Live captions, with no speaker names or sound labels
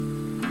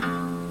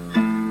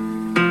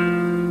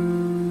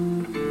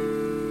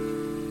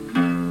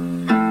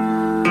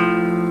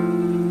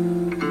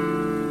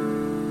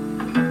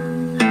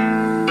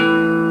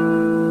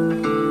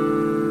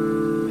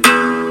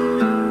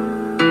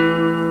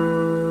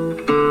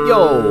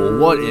Yo,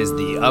 what is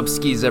the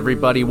upskis,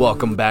 everybody?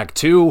 Welcome back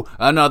to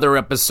another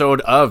episode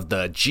of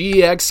the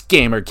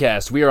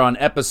GXGamerCast. We are on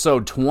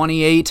episode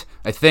 28,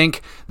 I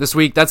think, this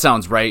week. That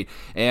sounds right.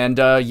 And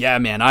yeah,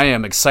 man, I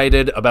am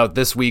excited about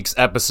this week's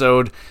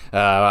episode.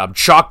 I'm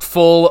chock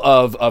full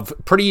of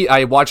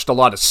I watched a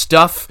lot of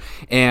stuff,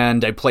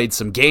 and I played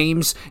some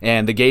games.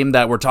 And the game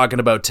that we're talking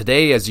about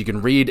today, as you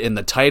can read in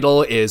the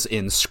title, is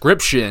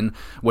Inscryption,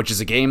 which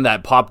is a game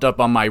that popped up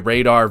on my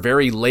radar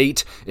very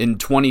late in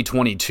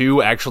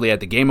 2022. Actually, at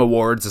the Game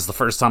Awards is the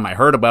first time I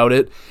heard about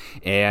it.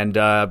 And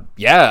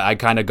yeah, I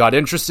kind of got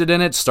interested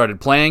in it, started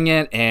playing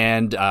it,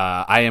 and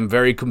I am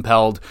very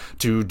compelled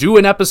to do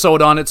an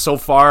episode on it so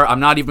far.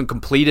 I'm not even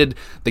completed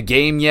the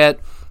game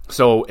yet,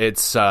 so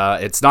it's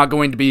not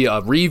going to be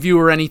a review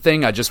or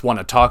anything. I just want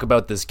to talk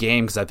about this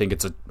game because I think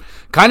it's a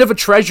kind of a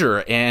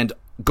treasure and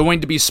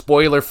going to be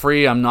spoiler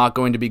free. I'm not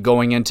going to be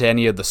going into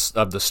any of the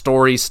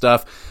story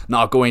stuff,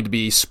 not going to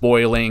be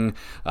spoiling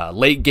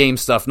late game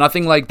stuff,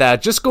 nothing like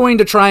that. Just going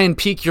to try and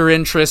pique your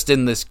interest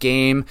in this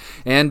game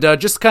and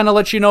just kind of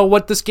let you know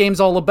what this game's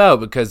all about,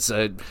 because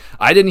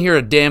I didn't hear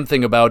a damn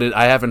thing about it.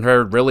 I haven't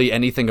heard really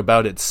anything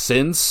about it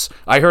since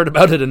I heard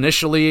about it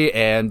initially,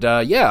 and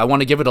yeah, I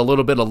want to give it a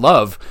little bit of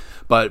love.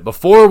 But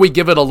before we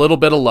give it a little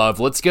bit of love,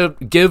 let's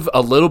give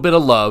a little bit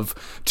of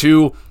love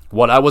to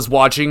what I was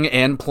watching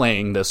and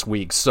playing this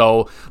week.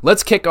 So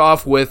let's kick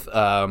off with,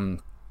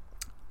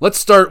 let's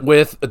start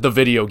with the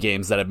video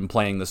games that I've been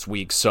playing this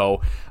week.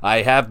 So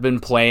I have been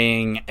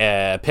playing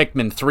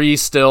Pikmin 3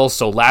 still.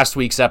 So last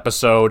week's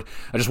episode,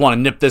 I just want to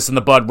nip this in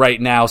the bud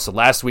right now. So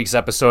last week's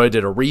episode, I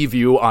did a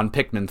review on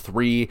Pikmin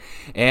 3,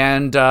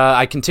 and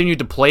I continued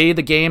to play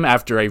the game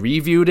after I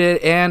reviewed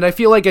it, and I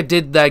feel like I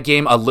did that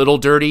game a little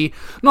dirty.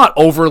 Not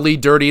overly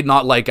dirty,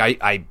 not like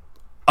I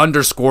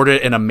underscored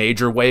it in a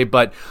major way,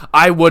 but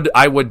I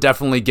would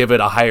definitely give it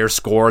a higher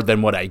score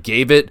than what I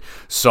gave it.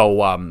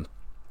 So I'm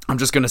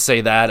just gonna say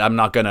that I'm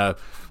not gonna.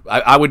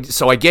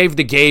 I gave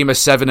the game a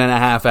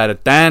 7.5 out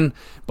of 10,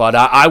 but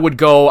I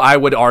would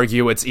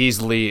argue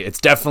it's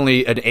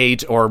definitely an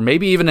 8 or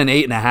maybe even an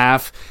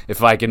 8.5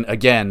 if I can.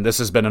 Again, this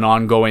has been an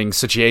ongoing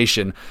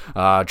situation,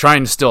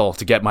 trying still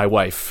to get my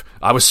wife.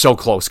 I was so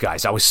close,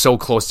 guys. I was so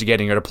close to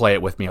getting her to play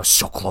it with me. I was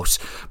so close,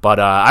 but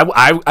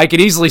I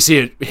could easily see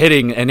it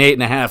hitting an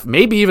 8.5,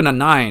 maybe even a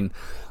 9.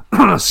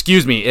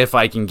 Excuse me, if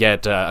I can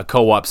get a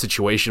co-op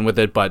situation with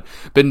it. But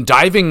been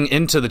diving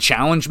into the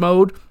challenge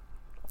mode,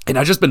 and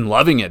I've just been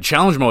loving it.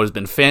 Challenge mode has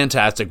been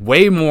fantastic.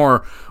 Way more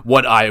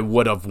what I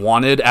would have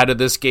wanted out of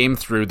this game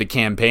through the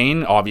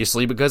campaign,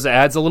 obviously, because it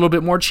adds a little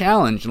bit more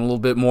challenge and a little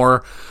bit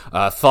more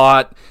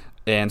thought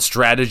and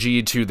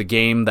strategy to the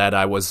game that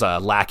I was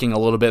lacking a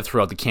little bit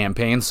throughout the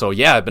campaign. So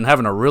yeah, I've been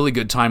having a really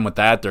good time with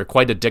that. They're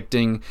quite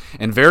addicting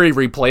and very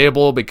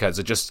replayable because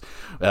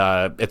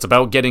it's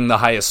about getting the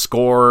highest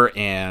score,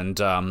 and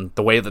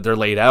the way that they're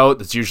laid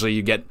out, it's usually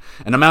you get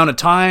an amount of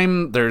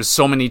time. There's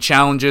so many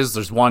challenges.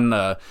 There's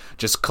one,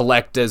 just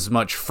collect as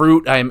much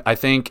fruit, I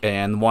think,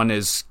 and one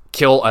is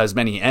kill as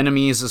many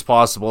enemies as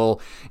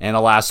possible, and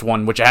the last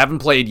one, which I haven't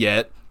played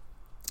yet,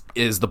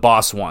 is the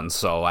boss one.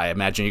 So I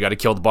imagine you got to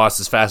kill the boss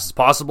as fast as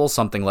possible,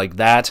 something like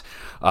that.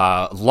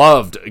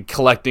 Loved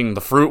collecting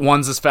the fruit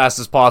ones as fast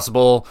as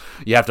possible.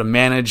 You have to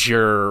manage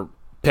your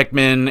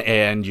Pikmin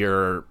and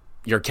your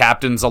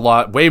captains a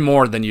lot, way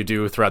more than you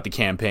do throughout the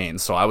campaign.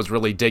 So I was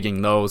really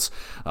digging those.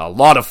 A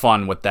lot of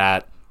fun with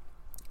that.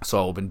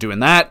 So I've been doing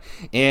that,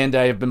 and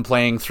I've been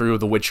playing through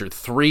The Witcher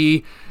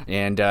 3,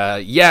 and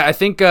yeah, I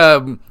think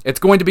it's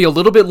going to be a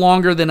little bit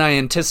longer than I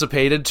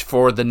anticipated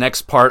for the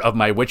next part of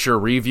my Witcher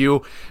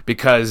review,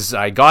 because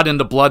I got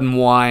into Blood and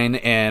Wine,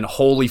 and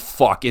holy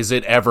fuck, is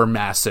it ever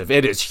massive.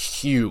 It is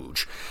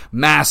huge.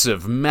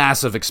 Massive,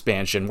 massive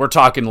expansion. We're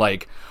talking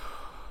like,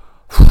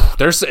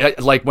 there's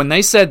like when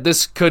they said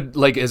this could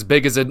like as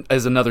big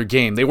as another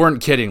game, they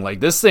weren't kidding. Like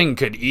this thing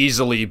could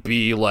easily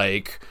be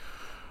like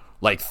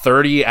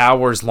 30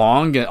 hours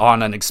long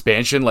on an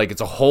expansion. Like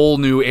it's a whole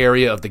new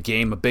area of the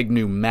game, a big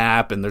new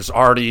map, and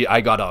I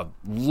got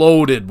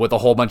loaded with a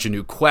whole bunch of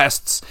new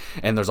quests,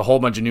 and there's a whole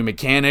bunch of new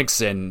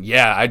mechanics, and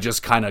yeah, I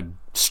just kind of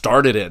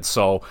started it.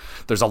 So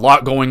there's a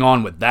lot going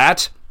on with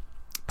that.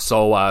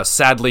 So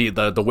sadly,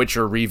 the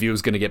Witcher review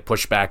is going to get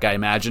pushed back, I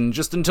imagine,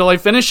 just until I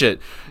finish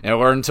it,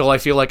 or until I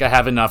feel like I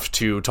have enough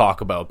to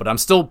talk about. But I'm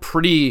still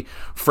pretty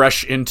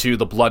fresh into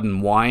the Blood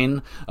and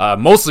Wine,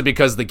 mostly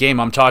because the game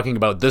I'm talking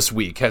about this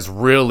week has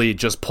really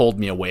just pulled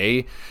me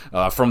away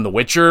from The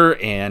Witcher,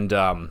 and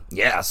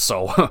yeah,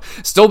 so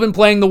still been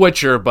playing The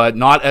Witcher, but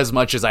not as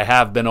much as I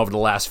have been over the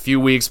last few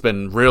weeks.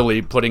 Been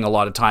really putting a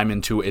lot of time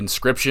into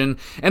Inscryption,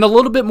 and a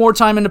little bit more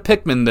time into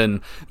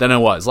Pikmin than I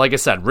was. Like I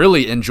said,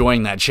 really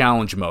enjoying that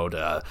challenge mode.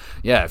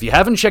 Yeah, if you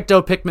haven't checked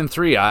out Pikmin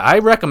 3, I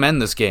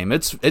recommend this game.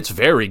 It's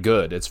very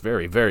good. It's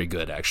very, very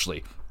good,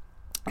 actually.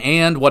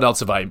 And what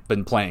else have I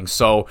been playing?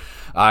 So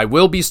I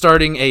will be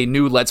starting a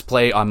new Let's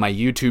Play on my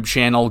YouTube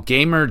channel,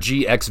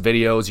 GamerGX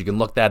Videos. You can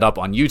look that up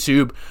on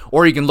YouTube,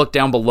 or you can look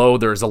down below.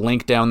 There's a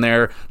link down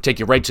there, take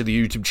you right to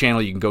the YouTube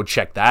channel. You can go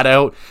check that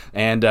out.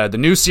 And the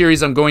new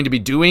series I'm going to be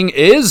doing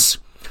is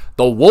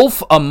The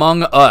Wolf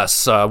Among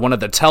Us, one of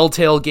the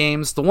Telltale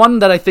games. The one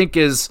that I think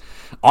is,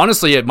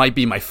 honestly, it might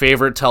be my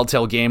favorite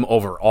Telltale game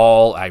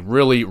overall. I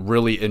really,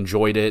 really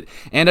enjoyed it.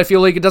 And I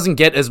feel like it doesn't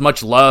get as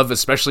much love,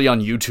 especially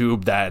on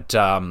YouTube, that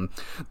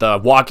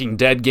the Walking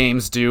Dead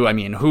games do. I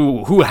mean,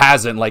 who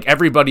hasn't? Like,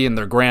 everybody and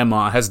their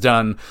grandma has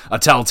done a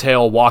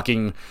Telltale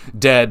Walking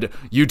Dead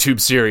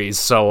YouTube series.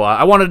 So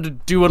I wanted to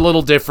do it a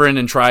little different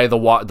and try the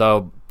Wolf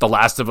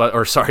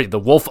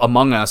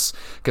Among Us,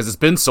 because it's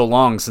been so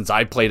long since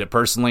I played it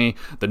personally.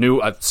 The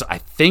new, I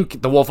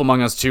think The Wolf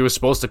Among Us 2 is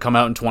supposed to come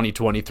out in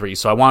 2023,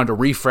 so I wanted to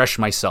refresh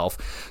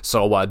myself.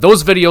 So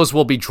those videos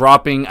will be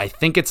dropping. I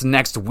think it's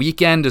next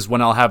weekend is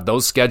when I'll have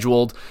those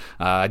scheduled.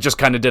 I just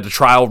kind of did a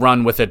trial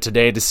run with it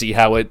today to see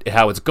how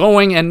it's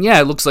going, and yeah,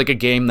 it looks like a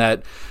game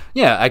that,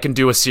 yeah, I can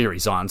do a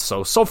series on.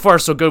 So far,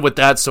 so good with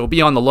that. So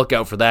be on the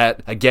lookout for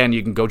that. Again,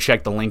 you can go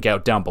check the link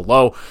out down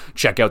below.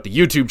 Check out the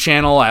YouTube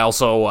channel. I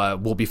also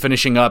will be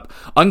finishing up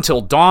Until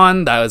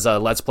Dawn. That is a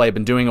Let's Play I've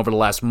been doing over the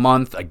last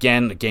month.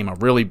 Again, a game I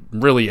really,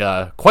 really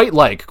quite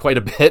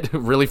a bit.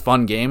 Really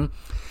fun game.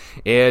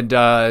 And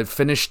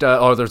finished,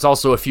 there's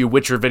also a few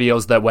Witcher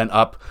videos that went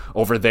up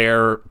over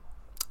there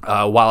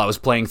while I was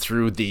playing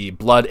through the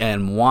Blood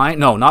and Wine.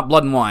 No, not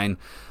Blood and Wine.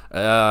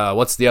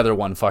 What's the other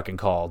one fucking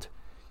called?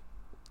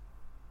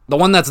 The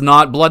one that's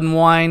not Blood and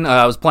Wine,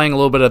 I was playing a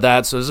little bit of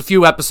that, so there's a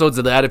few episodes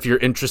of that. If you're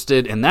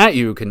interested in that,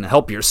 you can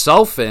help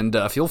yourself, and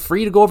feel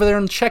free to go over there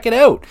and check it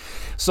out.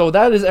 So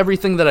that is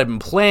everything that I've been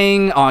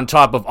playing, on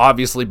top of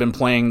obviously been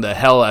playing the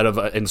hell out of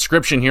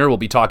Inscryption here. We'll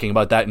be talking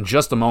about that in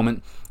just a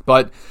moment.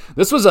 But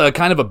this was a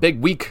kind of a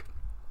big week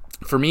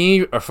for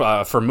me,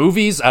 for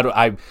movies.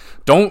 I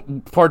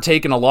don't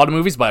partake in a lot of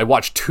movies, but I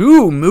watched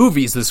 2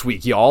 movies this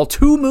week, y'all.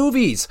 2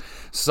 movies.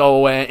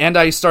 So, and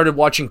I started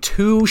watching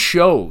 2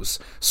 shows,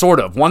 sort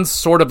of. One's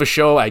sort of a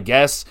show, I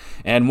guess,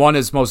 and one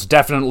is most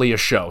definitely a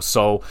show.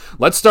 So,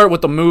 let's start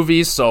with the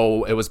movies.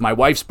 So, it was my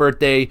wife's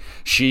birthday.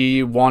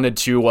 She wanted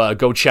to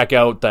go check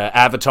out the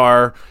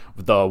Avatar,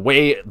 the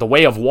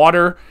Way of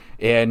Water,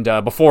 and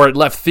before it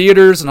left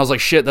theaters, and I was like,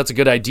 shit, that's a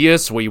good idea.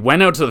 So we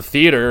went out to the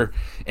theater,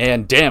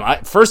 and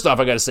damn, first off,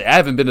 I gotta say, I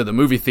haven't been to the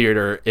movie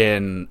theater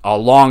in a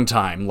long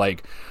time.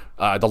 Like,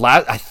 we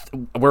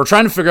were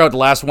trying to figure out the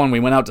last one we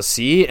went out to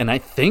see, and I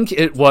think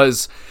it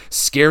was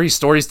Scary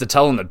Stories to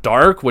Tell in the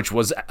Dark, which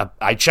was,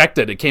 I checked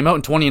it came out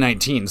in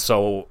 2019,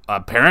 so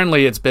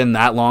apparently it's been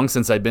that long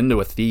since I've been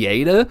to a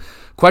theater, ?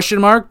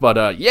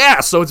 But yeah,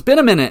 so it's been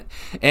a minute,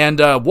 and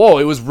whoa,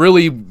 it was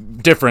really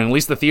different. At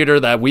least the theater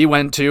that we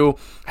went to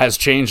has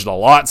changed a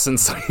lot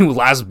since I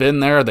last been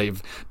there. They've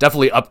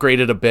definitely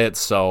upgraded a bit.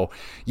 So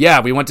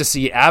yeah, we went to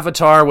see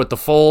Avatar with the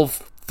full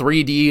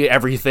 3D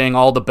everything,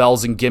 all the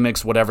bells and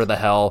gimmicks, whatever the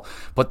hell.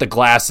 Put the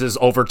glasses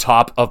over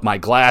top of my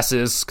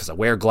glasses, because I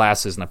wear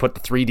glasses, and I put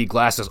the 3D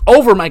glasses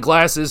over my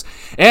glasses,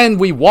 and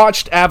we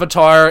watched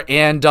Avatar,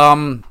 and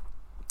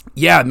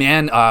yeah,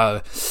 man,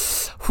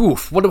 it's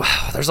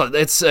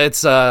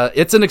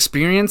an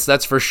experience,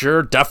 that's for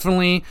sure.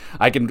 Definitely,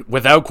 I can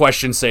without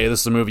question say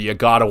this is a movie you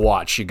gotta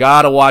watch. You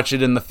gotta watch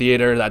it in the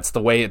theater. That's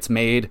the way it's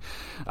made.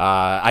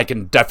 I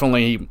can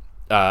definitely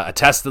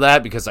attest to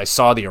that, because I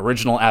saw the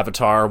original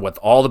Avatar with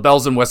all the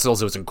bells and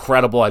whistles. It was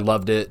incredible. I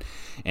loved it.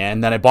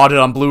 And then I bought it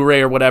on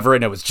Blu-ray or whatever,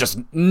 and it was just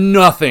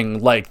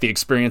nothing like the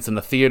experience in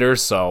the theater.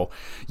 So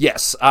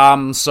yes,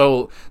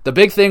 so the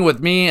big thing with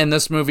me in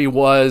this movie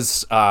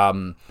was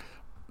some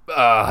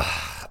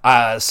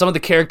of the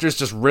characters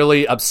just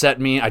really upset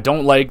me. I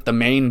don't like the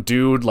main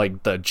dude,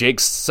 like the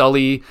Jake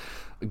Sully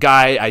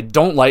guy. I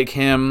don't like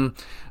him.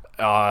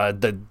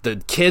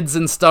 The kids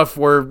and stuff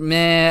were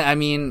meh. I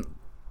mean,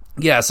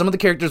 yeah, some of the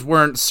characters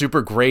weren't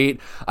super great.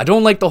 I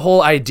don't like the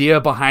whole idea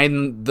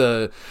behind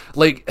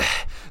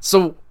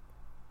so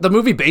the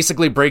movie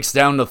basically breaks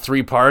down to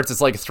 3 parts.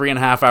 It's like a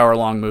 3.5 hour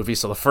long movie.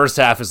 So the first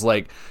half is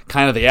like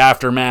kind of the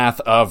aftermath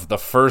of the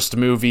first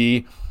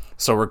movie.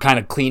 So we're kind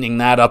of cleaning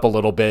that up a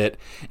little bit.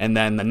 And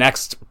then the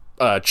next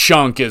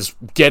chunk is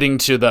getting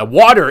to the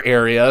water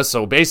area.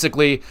 So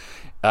basically,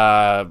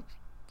 no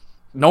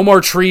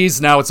more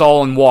trees, now it's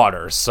all in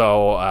water.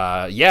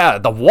 So, yeah,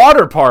 the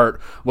water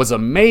part was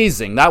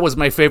amazing. That was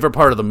my favorite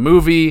part of the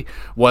movie,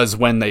 was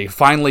when they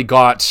finally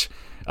got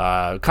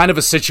kind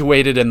of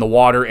situated in the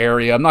water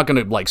area. I'm not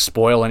going to,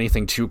 spoil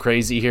anything too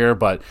crazy here,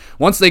 but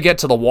once they get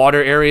to the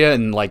water area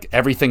and,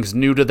 everything's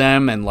new to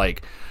them, and,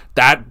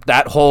 that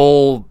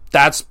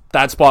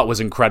spot was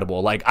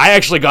incredible. I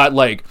actually got,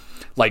 I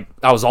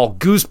was all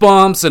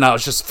goosebumps, and I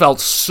was just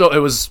felt so, it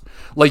was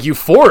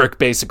euphoric,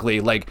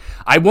 basically.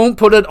 I won't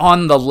put it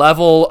on the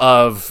level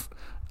of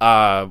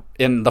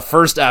in the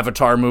first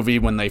Avatar movie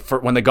when they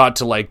got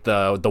to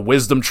the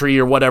wisdom tree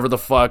or whatever the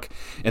fuck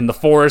in the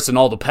forest, and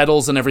all the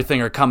petals and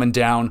everything are coming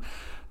down.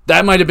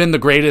 That might have been the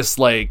greatest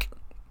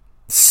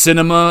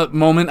cinema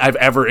moment I've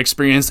ever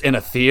experienced in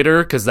a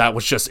theater, because that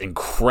was just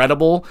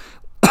incredible.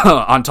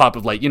 On top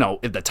of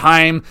at the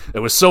time, it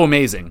was so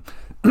amazing.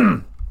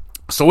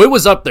 So it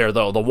was up there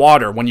though, the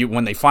water,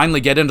 when they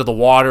finally get into the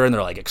water and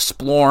they're like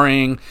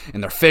exploring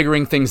and they're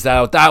figuring things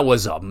out. That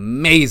was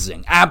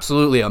amazing.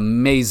 Absolutely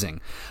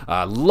amazing.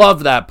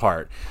 Love that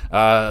part.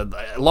 A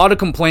lot of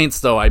complaints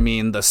though. I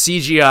mean, the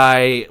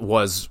CGI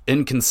was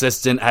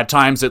inconsistent. At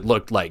times it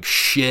looked like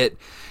shit.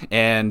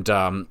 And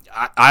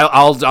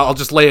I'll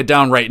just lay it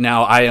down right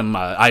now.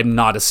 I'm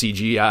not a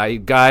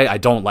CGI guy. I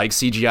don't like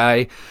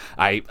CGI.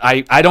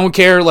 I don't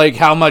care like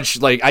how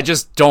much, like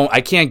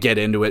I can't get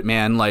into it,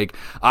 man. Like,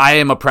 I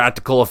am a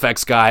practical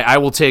effects guy. I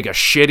will take a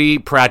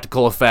shitty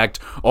practical effect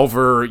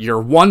over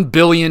your $1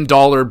 billion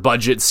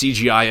budget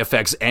CGI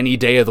effects any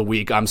day of the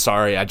week. I'm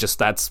sorry.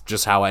 That's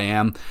just how I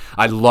am.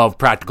 I love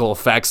practical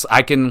effects.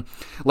 I can,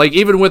 like,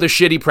 even with a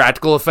shitty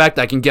practical effect,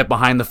 I can get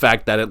behind the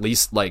fact that at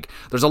least, like,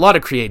 there's a lot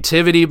of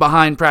creativity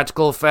behind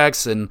practical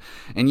effects, and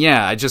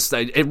yeah,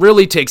 it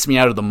really takes me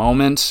out of the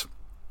moment.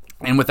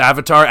 And with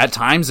Avatar, at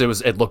times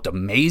it looked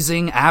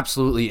amazing,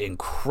 absolutely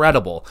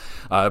incredible,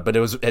 but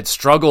it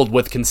struggled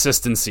with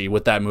consistency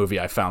with that movie.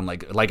 I found,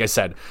 like I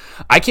said,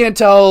 I can't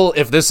tell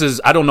if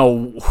I don't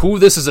know who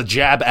this is a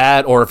jab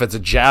at or if it's a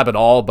jab at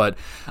all, but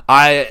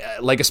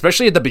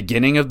especially at the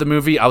beginning of the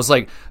movie, I was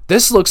like,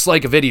 this looks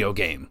like a video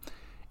game.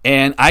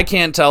 And I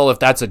can't tell if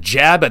that's a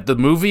jab at the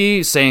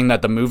movie, saying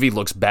that the movie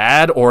looks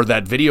bad, or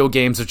that video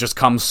games have just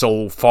come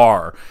so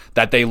far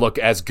that they look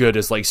as good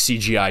as, like,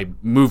 CGI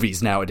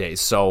movies nowadays.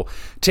 So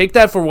take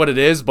that for what it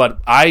is, but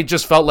I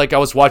just felt like I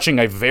was watching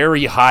a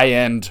very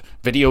high-end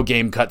video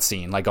game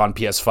cutscene, like on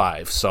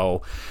PS5.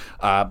 So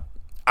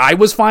I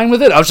was fine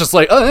with it. I was just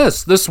like, oh,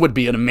 this would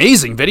be an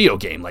amazing video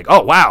game. Like,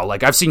 oh, wow.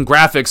 Like, I've seen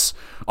graphics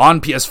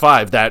on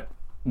PS5 that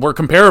were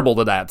comparable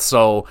to that.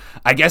 So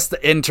I guess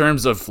in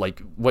terms of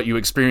like what you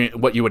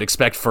would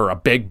expect for a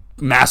big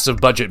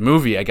massive budget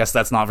movie, I guess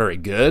that's not very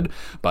good.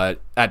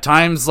 But at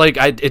times, like,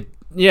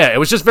 it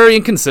was just very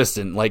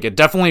inconsistent. Like, it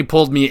definitely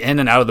pulled me in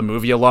and out of the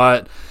movie a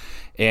lot.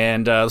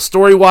 And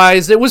story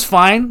wise, it was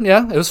fine.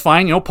 Yeah, it was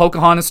fine. You know,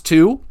 Pocahontas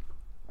 2,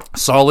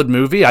 solid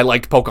movie. I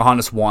liked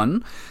Pocahontas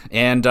 1,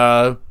 and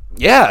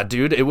yeah,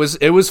 dude, it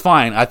was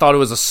fine. I thought it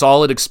was a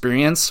solid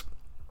experience.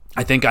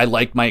 I think I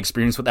liked my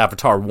experience with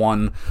Avatar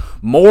 1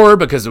 more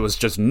because it was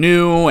just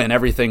new and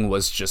everything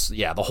was just,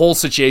 the whole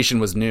situation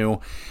was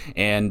new.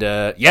 And,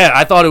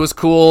 I thought it was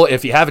cool.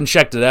 If you haven't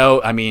checked it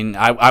out, I mean,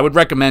 I would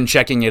recommend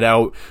checking it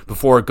out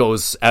before it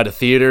goes out of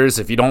theaters.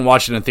 If you don't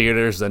watch it in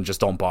theaters, then just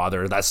don't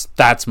bother.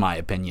 That's my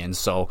opinion.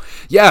 So,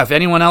 yeah, if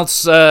anyone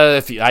else,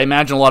 I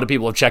imagine a lot of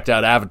people have checked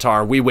out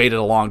Avatar. We waited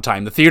a long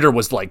time. The theater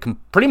was, like,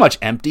 pretty much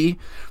empty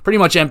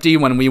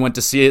when we went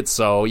to see it.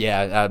 So,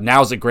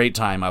 now's a great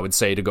time, I would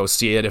say, to go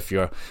see it if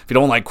you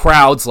don't like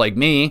crowds like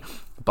me.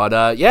 But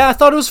I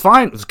thought it was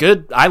fine. It was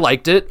good. I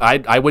liked it.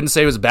 I wouldn't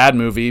say it was a bad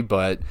movie,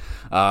 but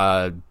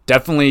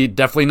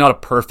definitely not a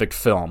perfect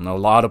film. A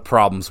lot of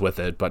problems with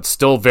it, but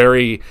still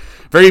very,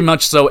 very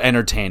much so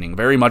entertaining.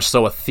 Very much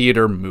so a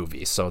theater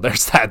movie. So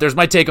there's that. There's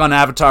my take on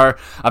Avatar.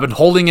 I've been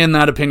holding in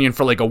that opinion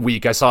for like a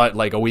week. I saw it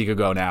like a week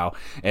ago now,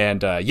 and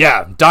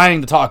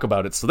dying to talk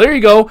about it. So there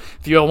you go.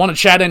 If you want to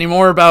chat any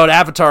more about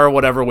Avatar or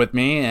whatever with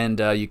me, and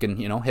you can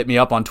hit me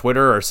up on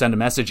Twitter or send a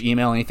message,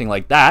 email, anything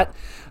like that.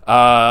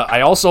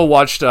 I also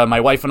watched, my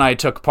wife and I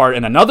took part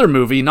in another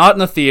movie, not in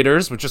the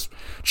theaters, but just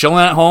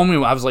chilling at home.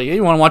 I was like, hey,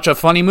 you want to watch a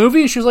funny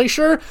movie? She was like,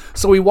 sure.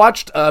 So we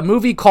watched a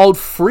movie called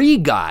Free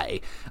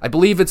Guy. I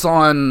believe it's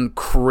on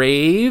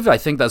Crave. I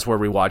think that's where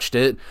we watched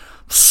it.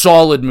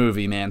 Solid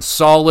movie, man.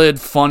 Solid,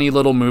 funny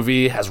little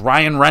movie. Has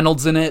Ryan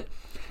Reynolds in it.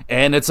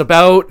 And it's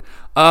about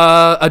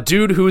a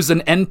dude who's an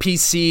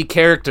NPC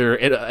character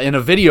in a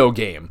video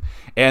game.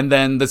 And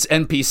then this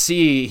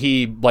NPC,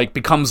 he like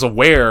becomes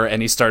aware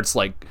and he starts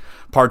like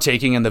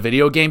partaking in the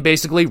video game,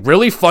 basically.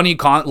 Really funny,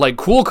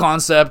 cool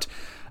concept.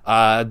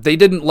 They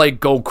didn't like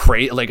go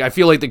crazy. Like, I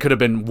feel like they could have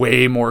been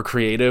way more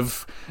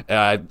creative.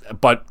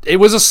 But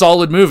it was a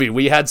solid movie.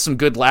 We had some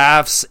good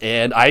laughs,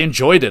 and I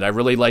enjoyed it. I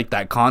really liked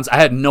that concept. I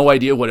had no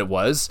idea what it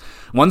was.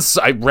 Once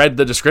I read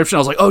the description, I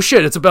was like, oh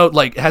shit, it's about,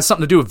 like, it has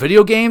something to do with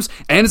video games,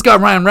 and it's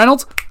got Ryan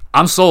Reynolds.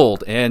 I'm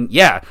sold. And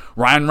yeah,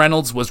 Ryan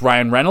Reynolds was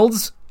Ryan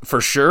Reynolds. For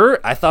sure.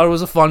 I thought it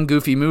was a fun,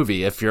 goofy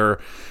movie.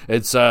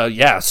 It's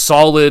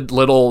solid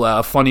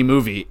little funny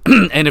movie.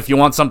 And if you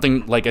want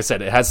something, like I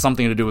said, it has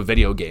something to do with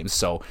video games,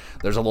 so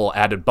there's a little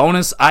added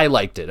bonus. I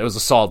liked it. It was a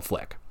solid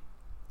flick.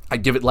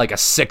 I'd give it like a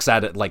 6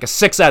 out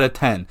of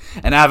 10.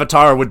 And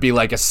Avatar would be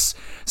like a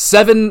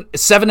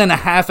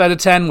 7.5 out of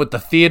 10 with the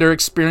theater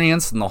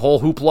experience and the whole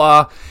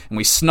hoopla. And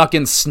we snuck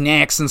in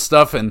snacks and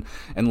stuff, and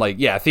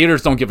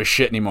theaters don't give a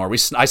shit anymore.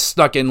 I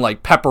snuck in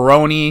like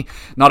pepperoni,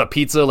 not a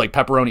pizza, like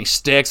pepperoni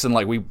sticks, and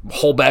like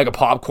whole bag of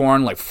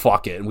popcorn. Like,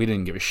 fuck it, we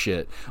didn't give a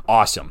shit.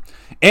 Awesome.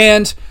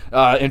 And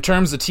in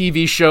terms of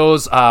TV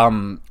shows,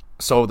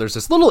 so there's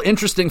this little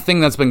interesting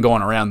thing that's been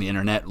going around the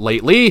internet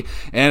lately,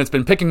 and it's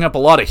been picking up a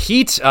lot of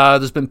heat.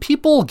 There's been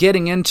people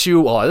getting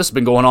into, this has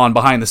been going on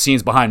behind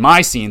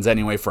my scenes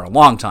anyway, for a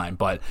long time,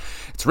 but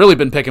it's really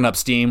been picking up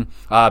steam.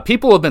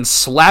 People have been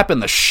slapping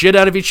the shit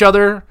out of each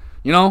other,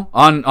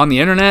 on the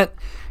internet.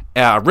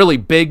 Really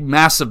big,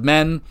 massive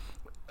men.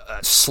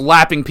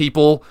 slapping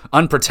people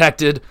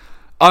unprotected,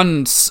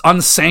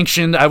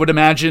 unsanctioned, I would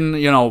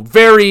imagine,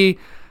 very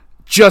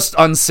just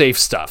unsafe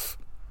stuff.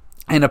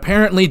 And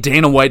apparently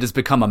Dana White has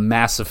become a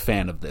massive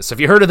fan of this. Have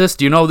you heard of this?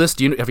 Do you know this?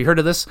 Have you heard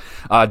of this?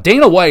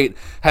 Dana White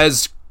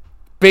has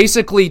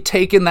basically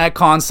taken that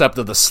concept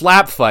of the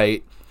slap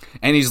fight,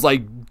 and he's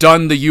like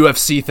done the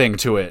UFC thing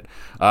to it.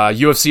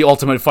 UFC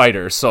Ultimate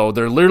Fighter. So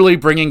they're literally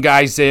bringing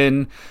guys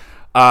in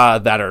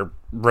that are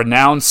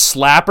renowned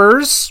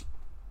slappers,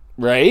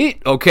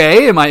 right?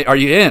 Okay, are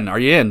you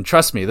in?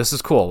 Trust me, this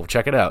is cool.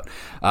 Check it out.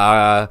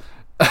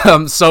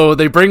 So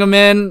they bring them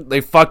in,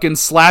 they fucking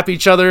slap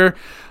each other.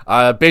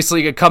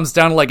 Basically, it comes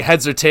down to like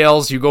heads or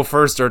tails. You go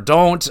first or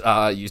don't.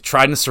 You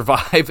try to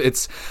survive.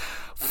 It's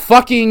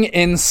fucking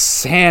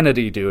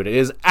insanity, dude. It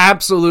is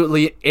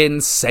absolutely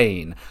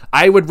insane.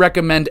 I would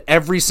recommend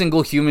every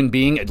single human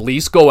being at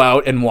least go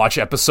out and watch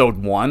episode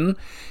 1.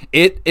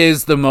 It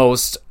is the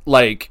most,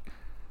 like,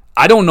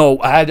 I don't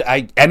know,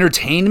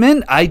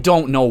 entertainment? I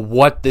don't know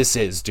what this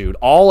is, dude.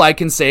 All I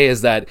can say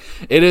is that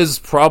it is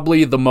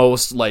probably the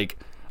most, like,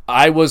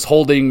 I was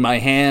holding my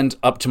hand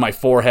up to my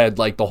forehead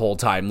like the whole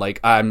time. Like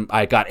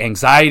I got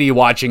anxiety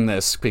watching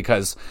this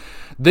because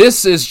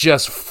this is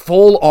just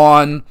full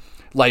on,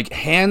 like,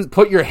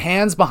 put your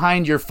hands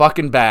behind your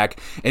fucking back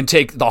and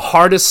take the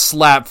hardest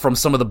slap from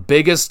some of the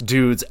biggest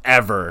dudes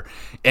ever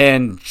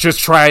and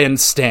just try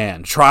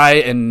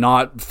and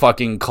not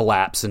fucking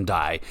collapse and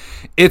die.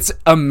 It's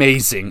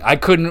amazing. I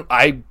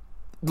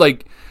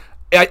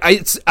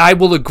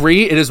will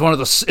agree. It is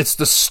it's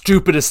the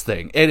stupidest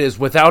thing. It is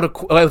without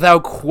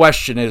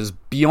question. It is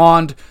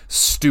beyond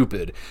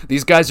stupid.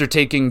 These guys are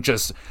taking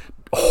just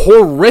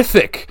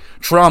horrific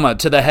trauma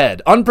to the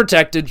head,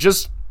 unprotected,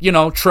 just,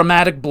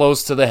 traumatic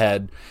blows to the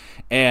head.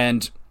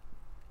 And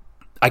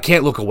I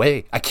can't look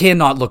away. I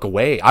cannot look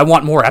away. I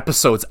want more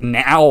episodes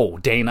now,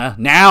 Dana.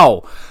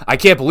 Now. I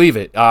can't believe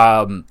it.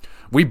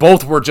 We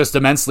both were just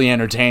immensely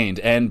entertained.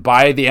 And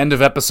by the end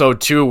of episode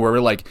 2,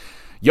 we're like,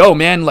 yo,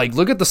 man, like,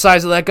 look at the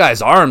size of that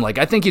guy's arm. Like,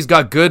 I think he's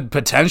got good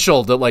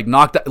potential to, like,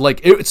 knock that.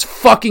 Like, it's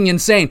fucking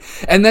insane.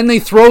 And then they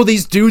throw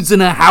these dudes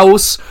in a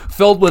house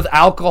filled with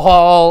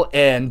alcohol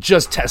and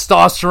just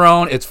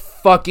testosterone. It's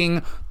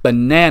fucking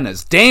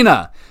bananas.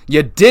 Dana,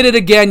 you did it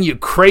again, you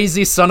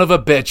crazy son of a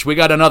bitch. We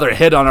got another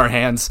hit on our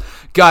hands.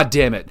 God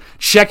damn it.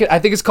 Check it. I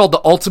think it's called the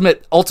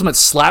Ultimate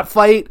Slap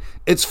Fight.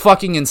 It's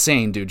fucking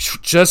insane, dude.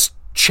 Just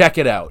check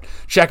it out.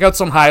 Check out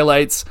some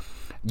highlights.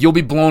 You'll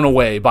be blown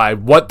away by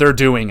what they're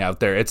doing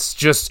out there. It's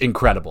just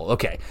incredible.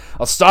 Okay,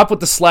 I'll stop with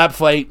the slap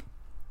fight.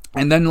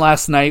 And then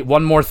last night,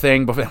 one more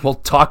thing, but we'll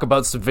talk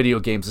about some video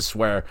games, I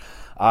swear.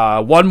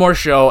 One more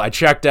show. I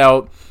checked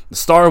out the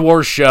Star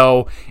Wars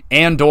show,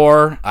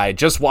 Andor. I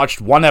just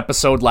watched one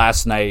episode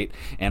last night,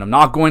 and I'm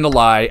not going to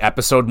lie,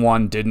 episode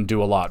 1 didn't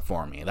do a lot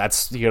for me.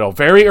 That's,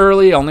 very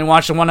early. I only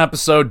watched one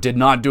episode, did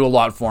not do a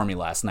lot for me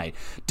last night.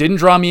 Didn't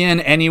draw me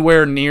in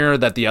anywhere near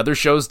that the other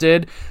shows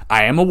did.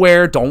 I am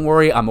aware, don't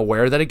worry, I'm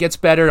aware that it gets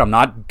better. I'm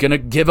not gonna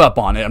give up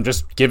on it. I'm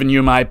just giving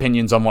you my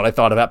opinions on what I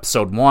thought of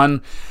episode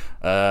 1.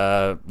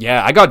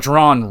 I got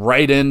drawn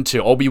right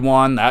into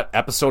Obi-Wan. That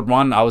episode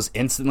 1, I was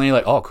instantly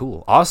like, oh,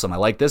 cool, awesome, I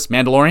like this.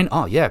 Mandalorian,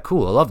 oh yeah,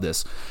 cool, I love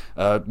this.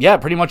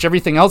 Pretty much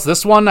everything else.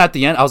 This one, at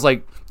the end, I was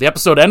like, the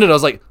episode ended, I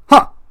was like,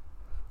 huh.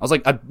 I was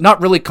like, I'm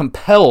not really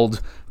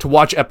compelled to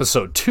watch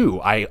episode 2.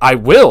 I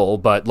will,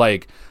 but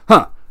like,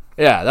 huh.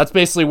 Yeah, that's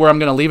basically where I'm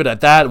going to leave it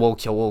at that.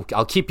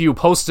 I'll keep you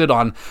posted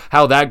on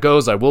how that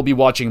goes. I will be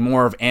watching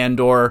more of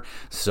Andor.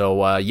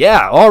 So,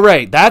 all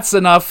right, that's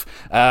enough.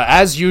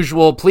 As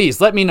usual, please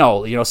let me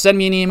know. Send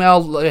me an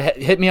email,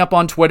 hit me up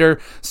on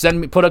Twitter,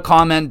 put a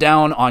comment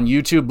down on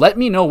YouTube. Let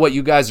me know what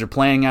you guys are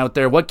playing out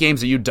there. What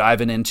games are you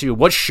diving into?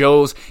 What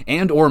shows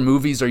and or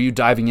movies are you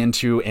diving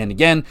into? And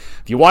again,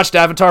 if you watched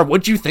Avatar,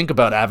 what'd you think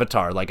about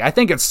Avatar? Like, I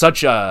think it's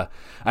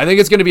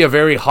going to be a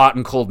very hot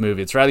and cold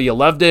movie. It's rather you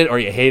loved it or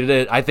you hated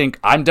it. I think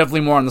I'm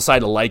definitely more on the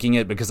side of liking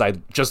it because I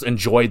just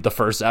enjoyed the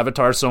first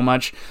Avatar so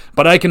much.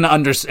 But I can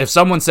understand if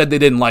someone said they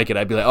didn't like it,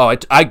 I'd be like, oh,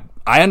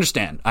 I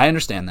understand. I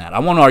understand that. I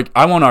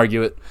won't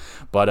argue it.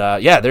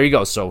 But there you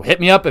go. So hit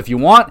me up if you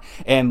want,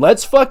 and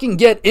let's fucking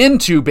get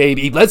into,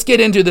 baby. Let's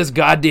get into this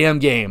goddamn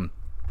game.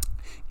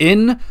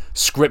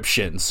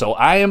 Inscryption. So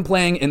I am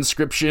playing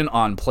Inscryption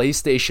on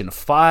PlayStation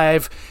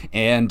 5,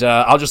 and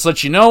I'll just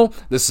let you know,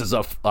 this is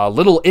a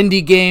little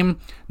indie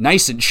game,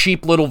 nice and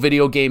cheap little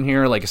video game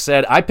here. Like I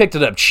said, I picked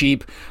it up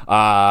cheap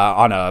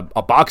on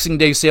a Boxing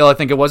Day sale, I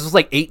think it was. It was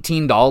like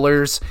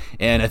 $18,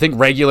 and I think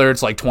regular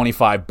it's like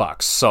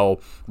 $25. So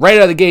right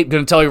out of the gate,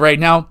 going to tell you right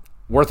now,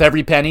 worth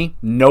every penny,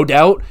 no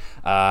doubt.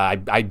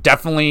 I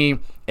definitely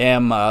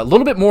am a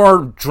little bit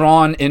more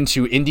drawn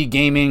into indie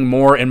gaming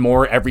more and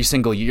more every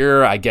single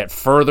year. I get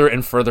further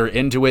and further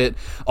into it.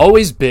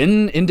 Always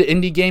been into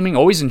indie gaming,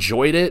 always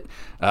enjoyed it.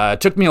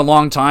 It took me a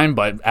long time,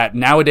 but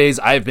nowadays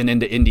I've been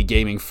into indie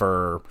gaming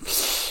for,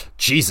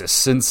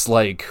 since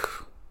like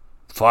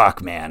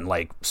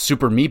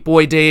Super Meat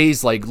Boy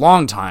days, like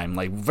long time,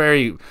 like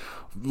very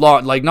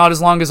long, like not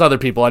as long as other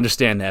people,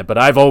 understand that, but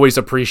I've always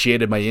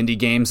appreciated my indie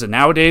games, and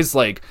nowadays,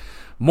 like,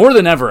 more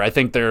than ever, I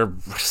think they're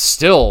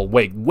still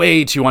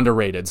way too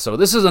underrated. So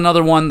this is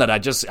another one that I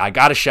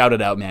gotta shout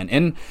it out, man.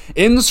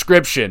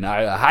 Inscryption,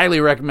 I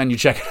highly recommend you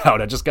check it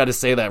out. I just gotta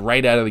say that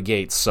right out of the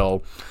gate.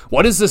 So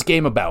what is this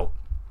game about?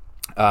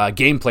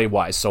 Gameplay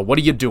wise. So what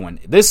are you doing?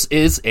 This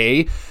is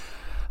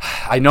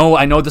I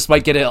know this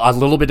might get a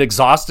little bit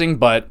exhausting,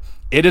 but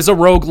it is a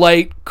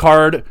roguelite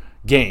card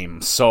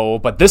game. So,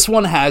 but this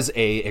one has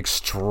a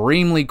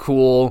extremely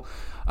cool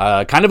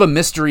kind of a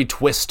mystery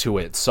twist to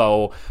it.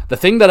 So the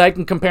thing that I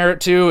can compare it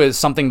to is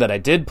something that I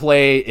did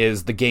play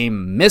is the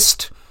game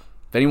Myst.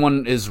 If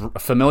anyone is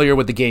familiar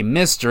with the game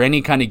Myst or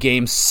any kind of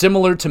game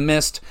similar to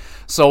Myst,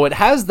 so it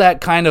has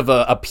that kind of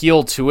a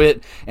appeal to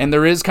it, and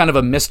there is kind of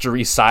a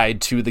mystery side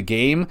to the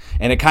game,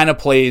 and it kind of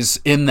plays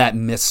in that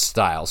Myst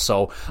style.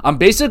 So I'm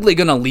basically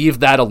going to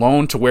leave that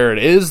alone to where it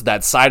is,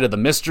 that side of the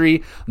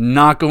mystery.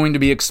 Not going to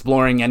be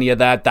exploring any of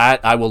that. That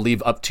I will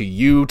leave up to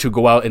you to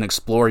go out and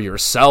explore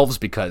yourselves,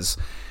 because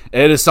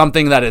it is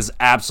something that is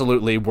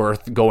absolutely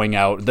worth going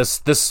out.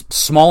 This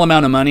small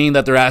amount of money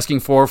that they're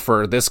asking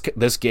for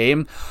this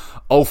game,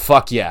 oh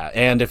fuck yeah.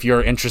 And if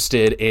you're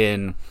interested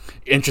in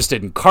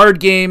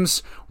card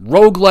games,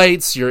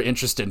 roguelites, you're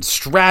interested in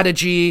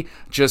strategy,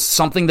 just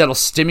something that'll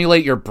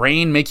stimulate your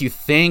brain, make you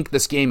think,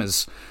 this game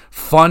is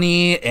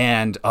funny,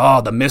 and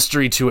the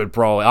mystery to it,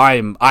 bro.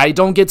 I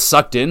don't get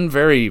sucked in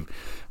very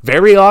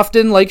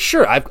often. Like,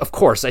 sure, of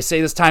course, I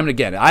say this time and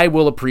again, I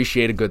will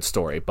appreciate a good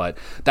story, but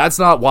that's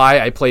not why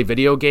I play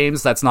video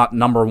games. That's not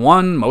number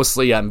one.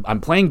 Mostly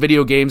I'm playing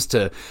video games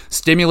to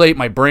stimulate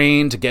my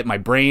brain, to get my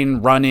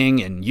brain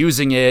running and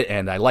using it,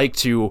 and I like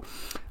to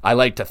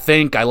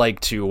think,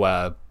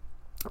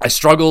 I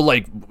struggle,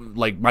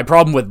 like my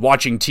problem with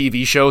watching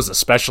TV shows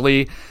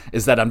especially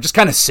is that I'm just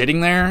kind of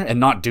sitting there and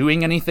not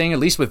doing anything. At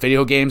least with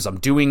video games, I'm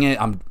doing it,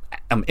 I'm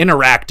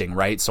interacting,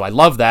 right? So I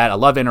love that, I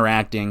love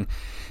interacting.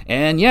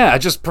 And yeah, I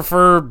just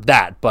prefer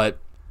that, but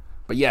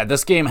yeah,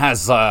 this game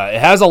has it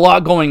has a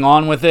lot going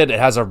on with it. It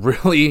has a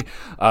really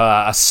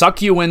a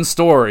suck you in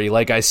story,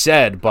 like I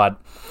said, but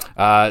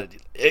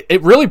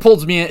it really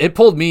pulled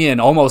me in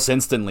almost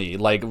instantly.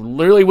 Like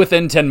literally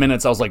within 10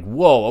 minutes, I was like,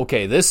 whoa,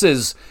 okay, this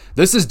is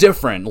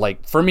different.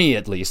 Like for me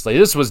at least, like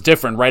this was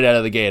different right out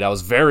of the gate. I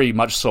was very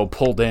much so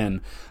pulled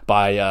in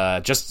by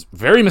just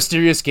very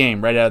mysterious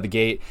game right out of the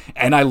gate,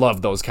 and I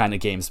love those kind of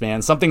games,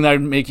 man. Something that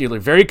would make you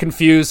very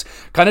confused,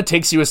 kind of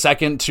takes you a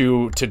second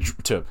to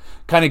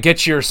kind of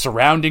get your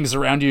surroundings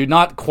around you.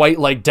 Not quite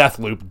like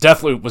Deathloop.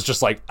 Deathloop was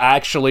just like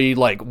actually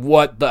like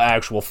what the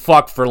actual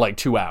fuck for like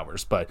 2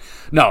 hours, but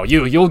no,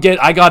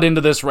 I got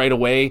into this right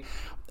away.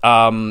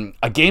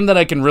 A game that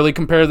I can really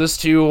compare this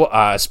to,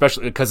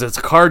 especially because it's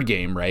a card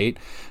game, right?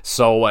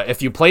 So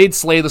if you played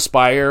Slay the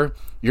Spire,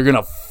 you're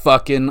gonna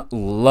fucking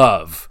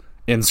love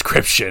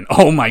Inscryption.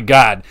 Oh my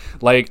god.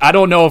 Like, I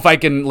don't know if I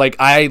can, like,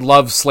 I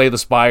love Slay the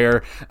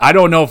Spire. I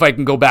don't know if I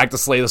can go back to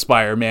Slay the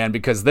Spire, man,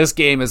 because this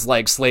game is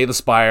like Slay the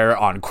Spire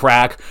on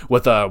crack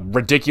with a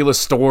ridiculous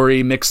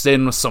story mixed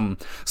in with some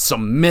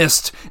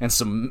Myst and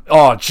some,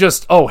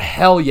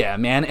 hell yeah,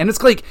 man. And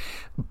it's like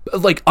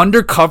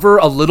undercover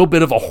a little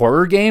bit of a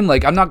horror game.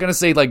 Like, I'm not gonna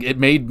say like it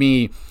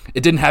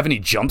didn't have any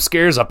jump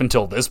scares up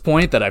until this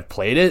point that I've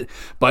played it,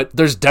 but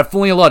there's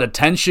definitely a lot of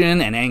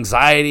tension and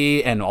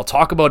anxiety, and I'll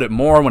talk about it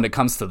more when it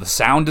comes to the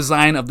sound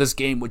design of this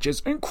game, which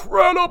is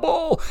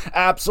incredible,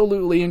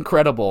 absolutely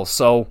incredible.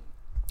 So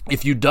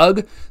if you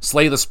dug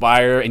Slay the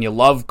Spire and you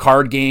love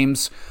card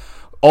games,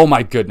 oh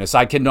my goodness,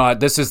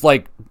 this is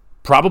like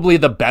probably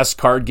the best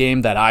card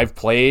game that I've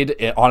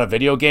played on a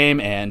video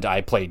game, and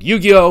I played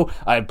Yu-Gi-Oh!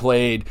 I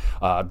played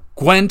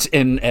Gwent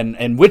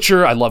and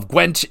Witcher. I love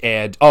Gwent,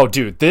 and oh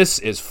dude, this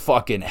is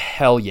fucking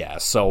hell yeah.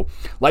 So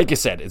like I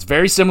said, it's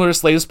very similar to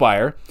Slay the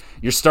Spire.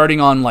 You're starting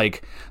on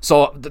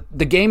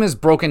the game is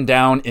broken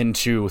down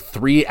into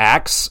 3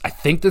 acts. I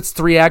think that's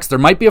 3 acts. There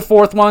might be a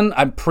 4th one.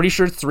 I'm pretty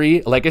sure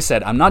 3. Like I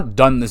said, I'm not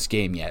done this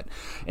game yet.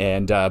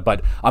 And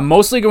but I'm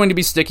mostly going to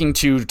be sticking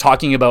to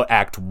talking about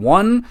Act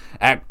 1.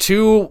 Act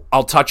 2,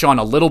 I'll touch on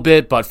a little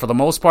bit, but for the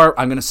most part,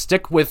 I'm going to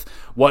stick with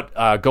what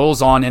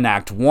goes on in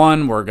Act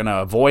 1. We're going to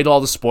avoid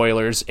all the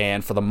spoilers,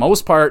 and for the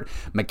most part,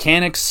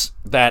 mechanics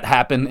that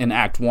happen in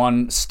Act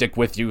 1 stick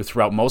with you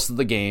throughout most of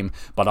the game,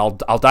 but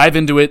I'll dive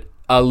into it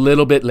a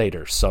little bit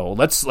later. So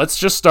let's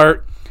just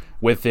start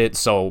with it.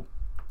 So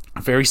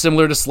very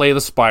similar to Slay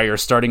the Spire,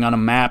 starting on a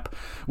map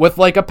with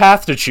like a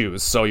path to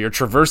choose. So you're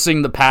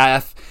traversing the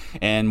path,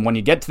 and when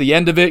you get to the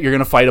end of it, you're going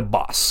to fight a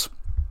boss.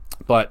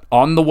 But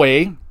on the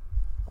way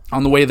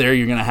there,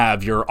 you're going to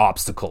have your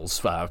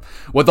obstacles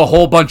with a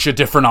whole bunch of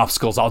different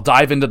obstacles. I'll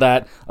dive into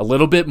that a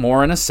little bit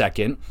more in a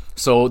second.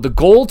 So the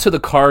goal to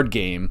the card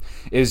game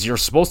is you're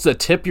supposed to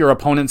tip your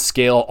opponent's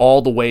scale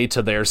all the way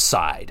to their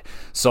side.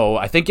 So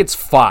I think it's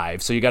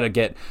 5. So you got to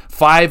get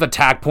 5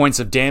 attack points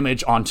of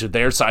damage onto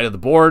their side of the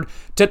board,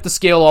 tip the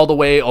scale all the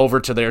way over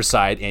to their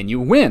side, and you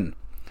win.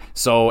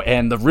 So,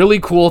 and the really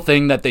cool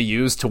thing that they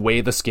use to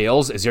weigh the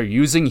scales is you're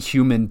using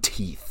human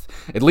teeth.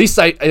 At least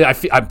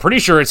I'm pretty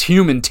sure it's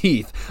human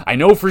teeth. I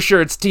know for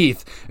sure it's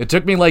teeth. It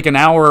took me like an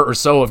hour or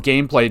so of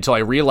gameplay until I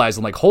realized,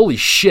 I'm like, holy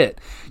shit,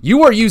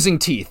 you are using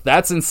teeth.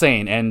 That's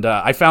insane. And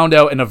I found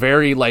out in a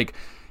very like,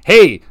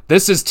 hey,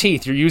 this is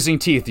teeth. You're using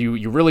teeth.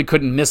 You really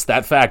couldn't miss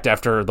that fact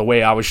after the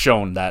way I was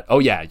shown that, oh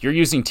yeah, you're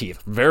using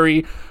teeth.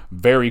 Very,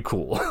 very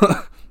cool.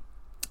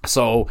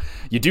 So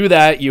you do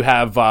that, you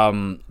have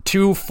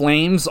 2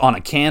 flames on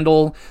a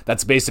candle.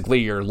 That's basically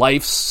your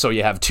lives. So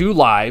you have 2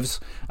 lives.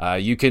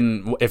 You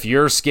can, if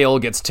your scale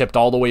gets tipped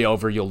all the way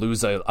over, you'll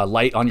lose a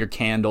light on your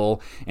candle.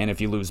 And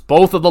if you lose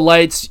both of the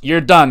lights,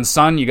 you're done,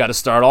 son. You got to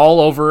start all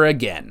over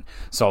again.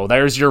 So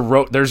there's your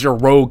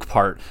rogue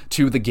part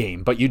to the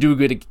game. But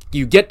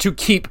you get to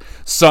keep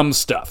some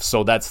stuff.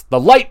 So that's the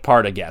light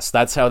part, I guess.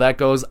 That's how that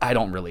goes. I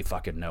don't really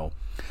fucking know.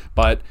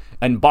 But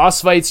in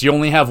boss fights, you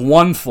only have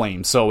 1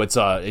 flame, so it's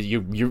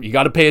you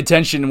got to pay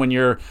attention when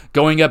you're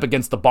going up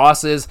against the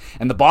bosses.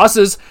 And the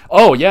bosses,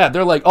 oh yeah,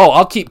 they're like, oh,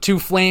 I'll keep 2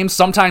 flames.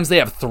 Sometimes they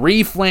have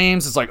 3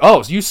 flames. It's like,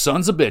 oh, you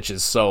sons of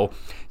bitches. So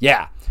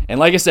yeah, and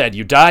like I said,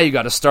 you die, you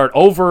got to start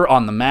over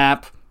on the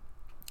map.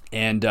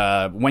 And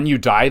when you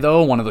die,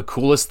 though, one of the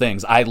coolest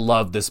things, I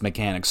love this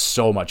mechanic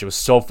so much. It was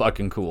so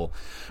fucking cool.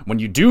 When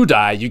you do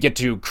die, you get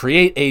to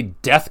create a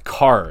death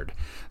card.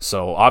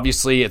 So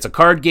obviously it's a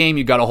card game,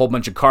 you got a whole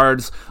bunch of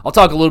cards. I'll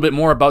talk a little bit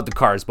more about the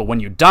cards, but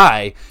when you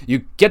die,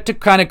 you get to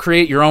kind of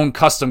create your own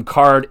custom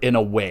card in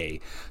a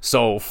way.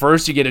 So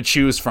first you get to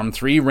choose from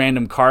 3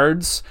 random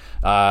cards,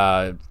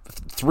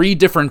 3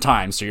 different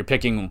times. So you're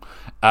picking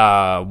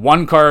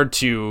 1 card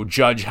to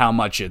judge how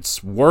much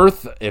it's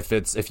worth,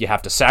 if you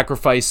have to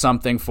sacrifice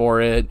something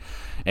for it.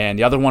 And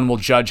the other one will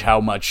judge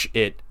how much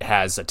it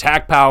has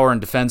attack power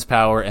and defense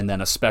power, and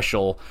then a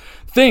special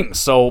thing.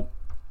 So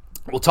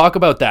we'll talk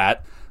about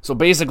that. So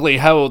basically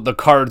how the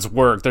cards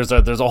work, there's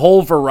a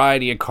whole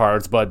variety of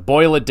cards, but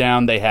boil it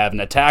down, they have an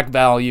attack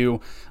value,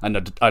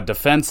 a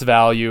defense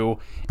value,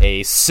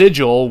 a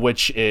sigil,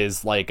 which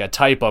is like the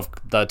type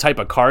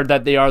of card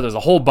that they are. There's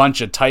a whole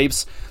bunch of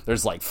types.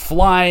 There's like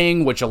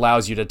flying, which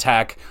allows you to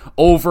attack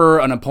over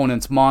an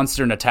opponent's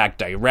monster and attack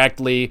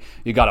directly.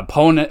 You got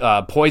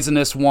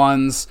poisonous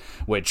ones,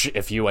 which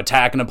if you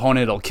attack an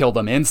opponent, it'll kill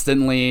them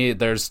instantly.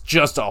 There's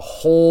just a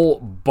whole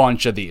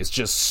bunch of these,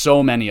 just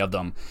so many of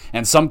them.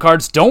 And some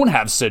cards don't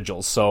have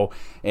sigils, so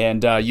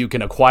you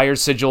can acquire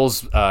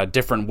sigils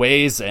different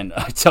ways, and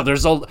so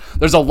there's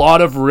a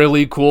lot of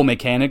really cool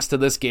mechanics to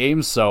this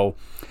game. So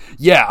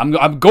yeah,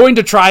 I'm going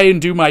to try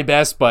and do my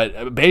best,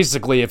 but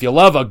basically, if you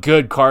love a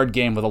good card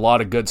game with a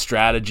lot of good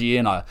strategy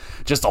and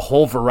just a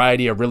whole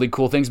variety of really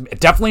cool things,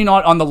 definitely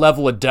not on the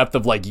level of depth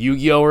of like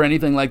Yu-Gi-Oh or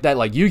anything like that.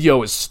 Like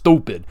Yu-Gi-Oh is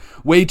stupid,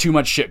 way too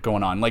much shit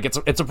going on. Like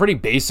it's a pretty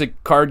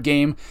basic card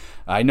game.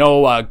 I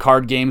know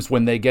card games,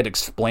 when they get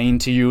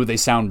explained to you, they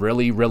sound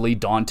really, really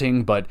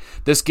daunting, but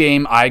this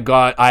game,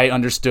 I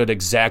understood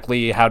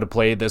exactly how to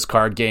play this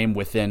card game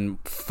within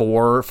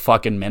 4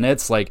 fucking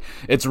minutes. Like,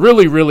 it's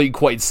really, really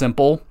quite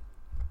simple,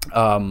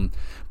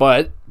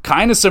 but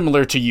kind of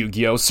similar to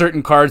Yu-Gi-Oh!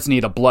 Certain cards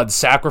need a blood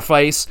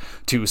sacrifice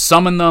to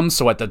summon them,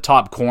 so at the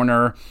top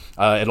corner,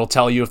 it'll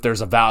tell you if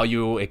there's a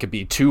value. It could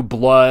be 2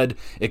 blood,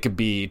 it could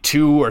be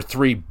 2 or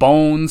 3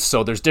 bones,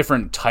 so there's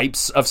different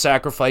types of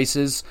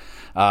sacrifices.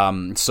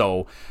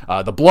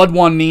 The blood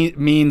one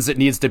means it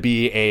needs to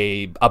be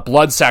a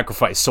blood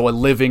sacrifice, so a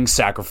living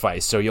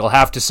sacrifice. So you'll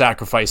have to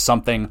sacrifice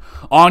something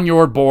on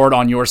your board,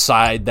 on your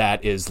side,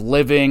 that is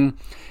living.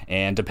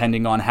 And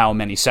depending on how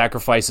many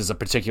sacrifices a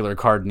particular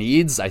card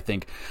needs, I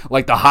think,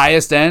 like the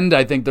highest end,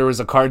 I think there was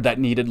a card that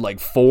needed like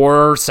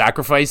 4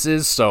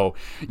 sacrifices. So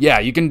yeah,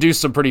 you can do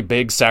some pretty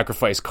big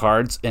sacrifice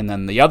cards. And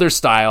then the other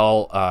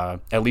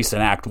style, at least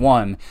in Act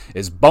 1,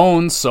 is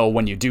bones. So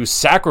when you do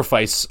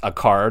sacrifice a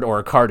card, or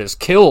a card is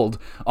killed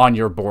on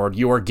your board,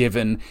 you are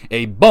given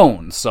a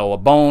bone. So a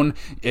bone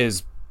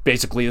is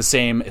basically the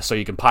same, so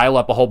you can pile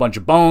up a whole bunch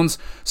of bones.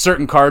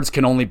 Certain cards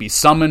can only be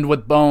summoned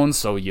with bones,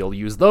 so you'll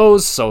use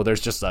those. So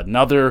there's just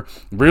another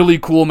really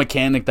cool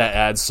mechanic that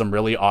adds some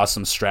really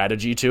awesome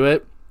strategy to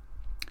it.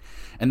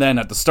 And then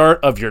at the start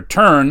of your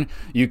turn,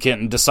 you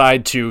can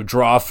decide to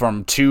draw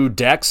from 2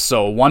 decks.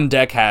 So one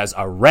deck has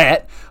a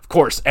rat. Of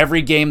course,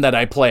 every game that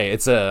I play,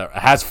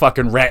 has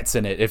fucking rats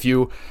in it. If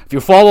you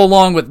follow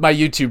along with my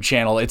YouTube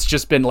channel, it's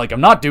just been like, I'm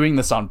not doing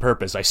this on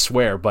purpose, I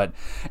swear, but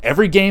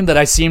every game that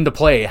I seem to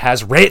play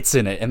has rats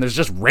in it, and there's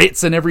just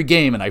rats in every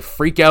game, and I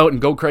freak out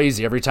and go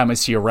crazy every time I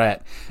see a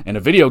rat in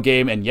a video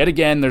game. And yet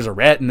again, there's a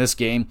rat in this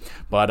game,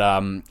 but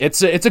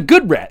it's a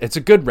good rat. It's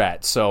a good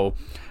rat. So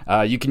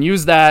you can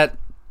use that.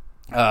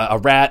 A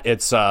rat,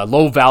 it's a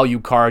low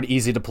value card,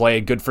 easy to play,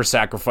 good for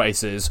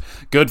sacrifices,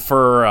 good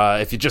for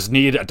if you just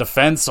need a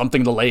defense,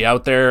 something to lay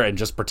out there and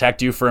just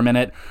protect you for a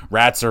minute.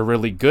 Rats are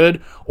really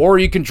good. Or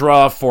you can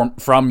draw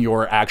from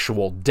your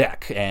actual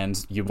deck,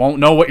 and you won't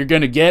know what you're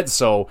going to get,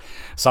 so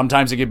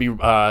sometimes it could be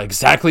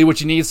exactly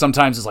what you need.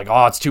 Sometimes it's like,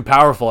 oh, it's too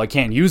powerful, I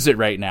can't use it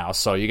right now,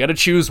 so you got to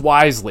choose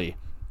wisely.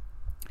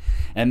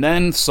 And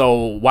then, so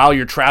while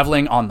you're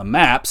traveling on the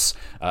maps,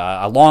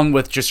 along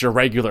with just your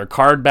regular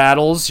card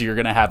battles, you're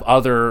going to have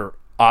other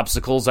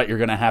obstacles that you're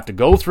going to have to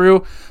go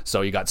through.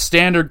 So you got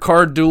standard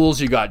card duels,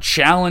 you got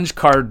challenge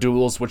card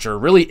duels, which are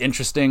really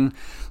interesting.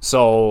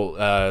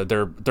 So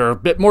they're a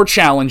bit more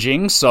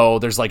challenging. So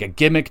there's like a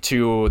gimmick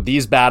to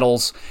these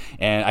battles,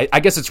 and I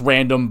guess it's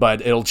random,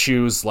 but it'll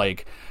choose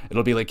like,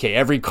 it'll be like, okay,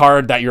 every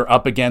card that you're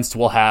up against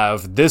will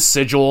have this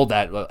sigil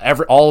that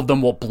all of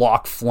them will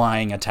block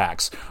flying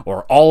attacks,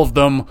 or all of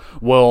them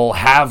will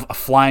have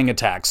flying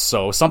attacks.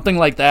 So something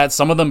like that.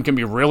 Some of them can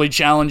be really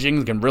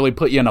challenging, can really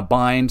put you in a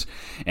bind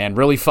and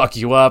really fuck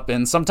you up,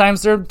 and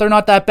sometimes they're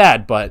not that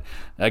bad. But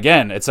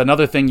again, it's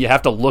another thing, you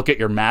have to look at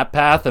your map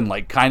path and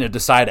like kind of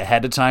decide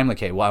ahead of time, like,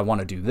 hey, well, I want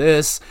to do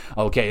this.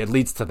 Okay, it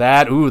leads to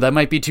that. Ooh, that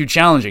might be too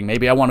challenging.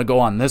 Maybe I want to go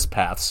on this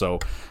path. So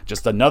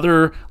just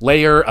another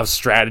layer of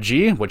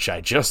strategy, which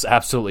I just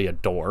absolutely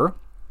adore.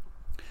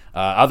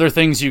 Other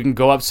things you can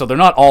go up, so they're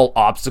not all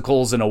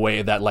obstacles in a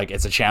way that like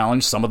it's a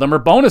challenge. Some of them are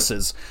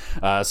bonuses.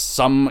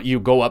 Some you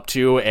go up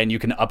to and you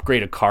can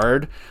upgrade a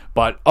card.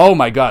 But oh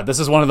my god, this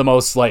is one of the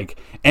most like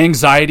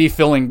anxiety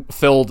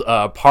filled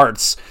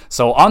parts.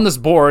 So on this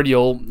board,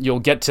 you'll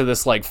get to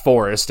this like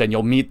forest and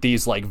you'll meet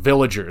these like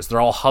villagers.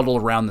 They're all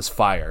huddled around this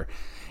fire,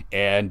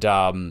 and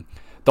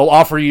they'll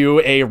offer you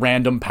a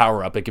random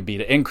power up. It could be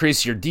to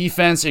increase your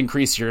defense,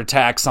 increase your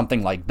attack,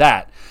 something like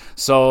that.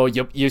 So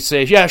you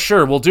say, yeah,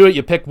 sure, we'll do it.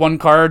 You pick one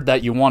card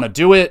that you want to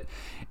do it,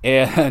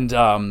 and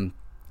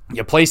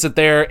you place it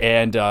there,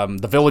 and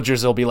the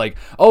villagers will be like,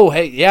 oh,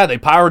 hey, yeah, they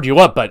powered you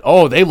up, but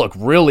oh, they look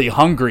really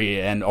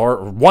hungry,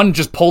 or one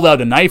just pulled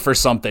out a knife or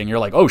something. You're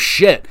like, oh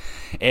shit.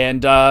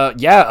 And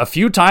yeah, a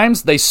few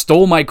times they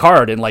stole my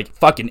card and like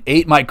fucking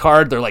ate my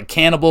card. They're like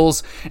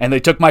cannibals, and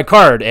they took my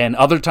card. And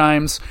other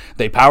times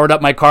they powered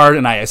up my card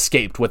and I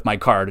escaped with my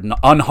card and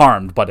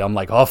unharmed. But I'm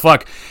like, oh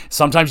fuck.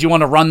 Sometimes you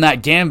want to run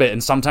that gambit,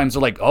 and sometimes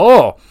they're like,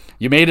 oh,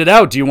 you made it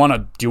out. Do you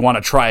want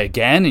to try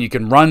again? And you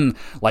can run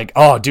like,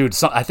 oh dude,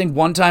 I think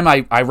one time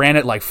I ran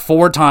it like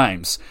 4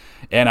 times,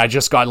 and I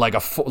just got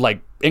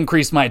like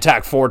increased my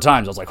attack 4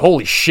 times. I was like,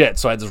 holy shit.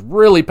 So I had this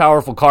really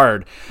powerful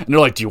card, and they're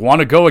like, do you want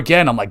to go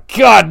again? I'm like,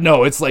 god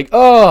no. It's like,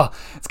 oh,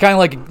 it's kind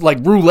of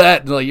like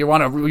roulette. Like you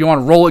want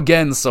to roll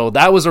again. So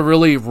that was a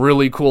really,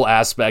 really cool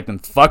aspect.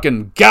 And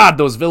fucking god,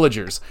 those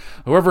villagers,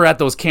 whoever at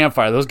those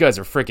campfire, those guys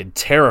are freaking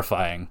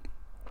terrifying.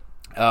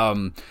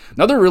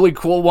 Another really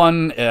cool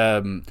one,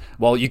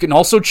 well, you can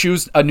also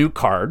choose a new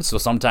card. So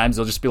sometimes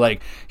they'll just be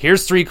like,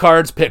 here's 3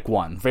 cards, pick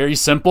one. Very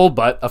simple,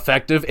 but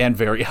effective and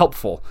very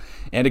helpful.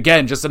 And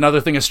again, just another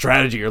thing of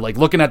strategy. You're like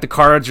looking at the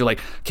cards, you're like,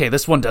 okay,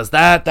 this one does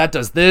that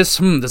does this.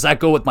 Does that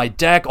go with my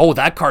deck? Oh,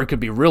 that card could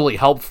be really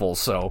helpful.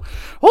 So,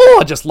 oh,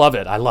 I just love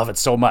it. I love it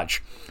so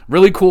much.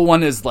 Really cool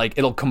one is like,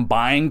 it'll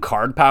combine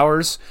card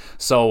powers.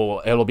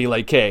 So it'll be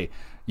like, okay,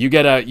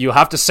 you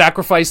have to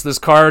sacrifice this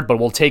card, but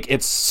we'll take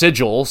its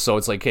sigil. So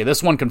it's like, okay,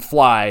 this one can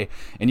fly,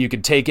 and you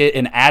can take it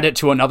and add it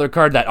to another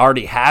card that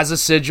already has a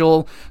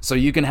sigil. So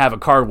you can have a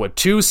card with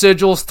 2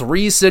 sigils,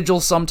 3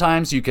 sigils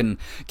sometimes. You can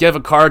give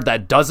a card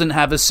that doesn't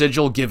have a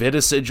sigil, give it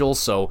a sigil.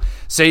 So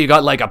say you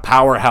got like a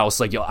powerhouse,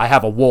 like I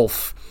have a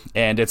wolf,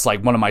 and it's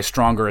like one of my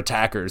stronger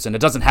attackers, and it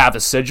doesn't have a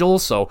sigil,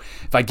 so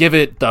if I give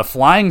it the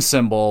flying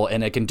symbol,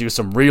 and it can do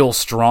some real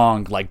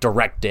strong, like,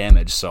 direct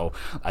damage. So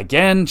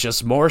again,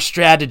 just more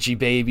strategy,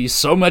 baby.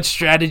 So much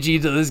strategy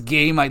to this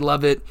game. I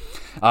love it.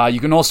 You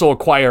can also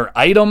acquire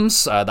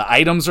items. The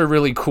items are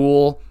really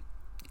cool.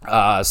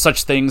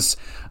 Such things,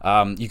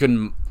 you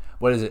can...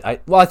 What is it?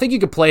 I think you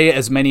could play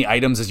as many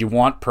items as you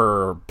want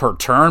per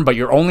turn, but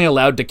you're only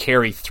allowed to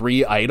carry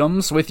 3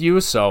 items with you.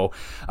 So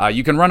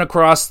you can run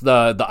across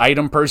the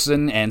item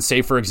person and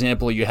say, for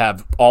example, you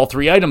have all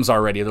 3 items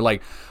already. They're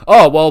like,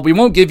 oh, well, we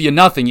won't give you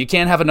nothing. You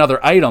can't have another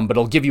item, but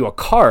it'll give you a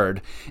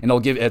card, and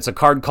it's a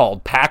card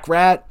called Pack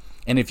Rat.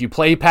 And if you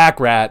play Pack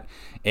Rat,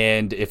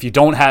 and if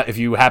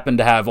you happen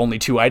to have only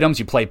 2 items,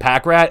 you play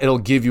Pack Rat, it'll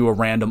give you a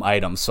random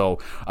item. So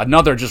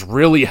another just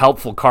really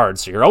helpful card.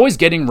 So you're always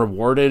getting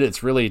rewarded.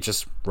 It's really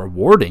just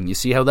rewarding. You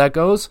see how that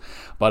goes?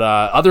 But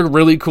other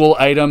really cool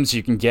items,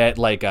 you can get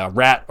like a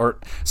rat,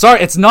 sorry,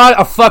 it's not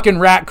a fucking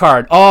rat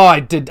card. Oh, I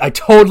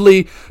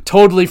totally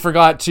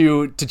forgot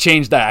to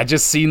change that. I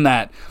just seen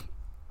that.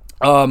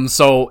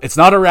 So it's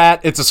not a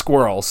rat, it's a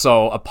squirrel.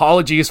 So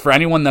apologies for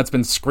anyone that's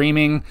been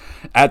screaming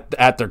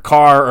at their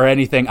car or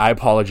anything. I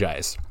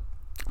apologize.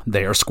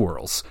 They are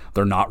squirrels.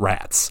 They're not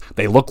rats.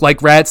 They look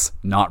like rats,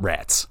 not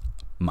rats.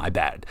 My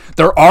bad.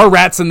 There are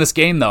rats in this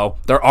game, though.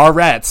 There are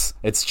rats.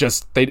 It's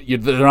just, they're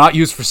not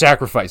used for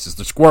sacrifices.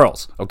 They're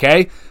squirrels,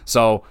 okay?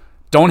 So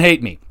don't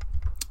hate me.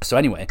 So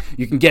anyway,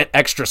 you can get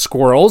extra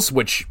squirrels,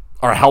 which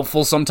are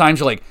helpful sometimes.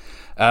 You're like,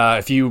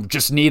 if you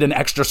just need an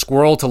extra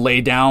squirrel to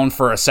lay down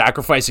for a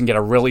sacrifice and get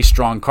a really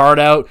strong card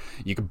out,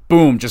 you can,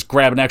 boom, just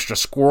grab an extra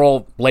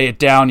squirrel, lay it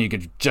down, you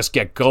could just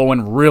get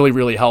going. Really,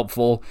 really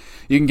helpful.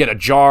 You can get a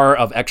jar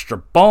of extra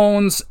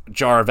bones,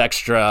 jar of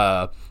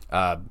extra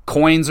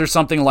coins or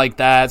something like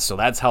that, so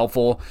that's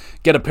helpful.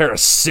 Get a pair of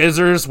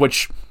scissors,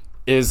 which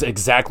is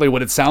exactly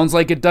what it sounds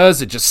like it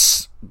does. It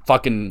just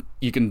fucking,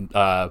 you can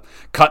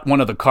cut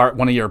one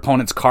of your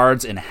opponent's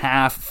cards in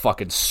half.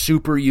 Fucking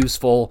super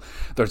useful.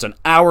 There's an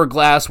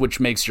hourglass, which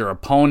makes your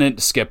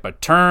opponent skip a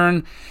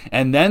turn,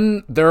 and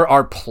then there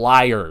are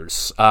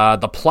pliers.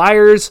 The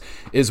pliers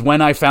is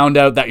when I found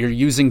out that you're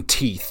using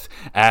teeth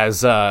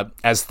as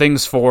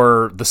things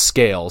for the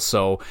scale.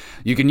 So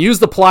you can use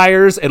the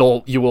pliers.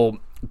 You'll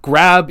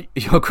grab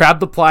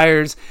the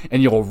pliers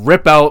and you'll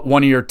rip out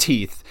one of your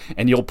teeth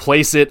and you'll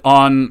place it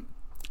on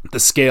the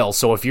scale.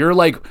 So if you're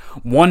like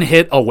one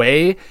hit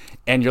away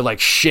and you're like,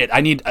 shit, I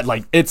need,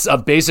 like, it's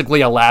basically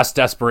a last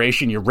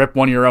desperation. You rip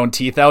one of your own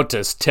teeth out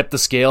to tip the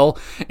scale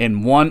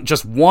in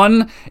just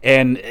one,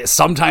 and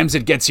sometimes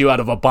it gets you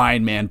out of a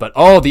bind, man. But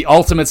the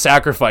ultimate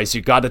sacrifice,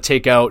 you got to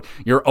take out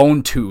your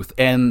own tooth,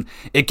 and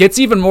it gets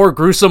even more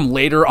gruesome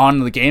later on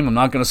in the game. I'm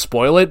not going to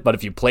spoil it, but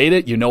if you played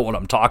it, you know what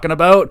I'm talking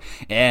about.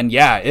 And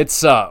yeah,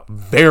 it's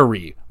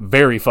very,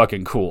 very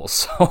fucking cool.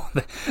 So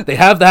they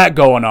have that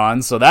going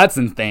on, so that's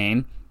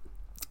insane.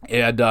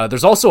 And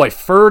there's also a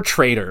fur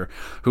trader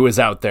who is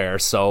out there.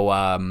 So,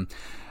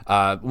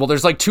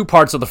 there's like two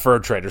parts of the fur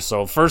trader.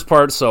 So, first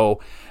part,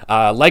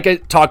 like I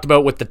talked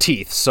about with the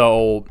teeth.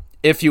 So,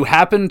 if you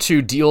happen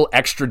to deal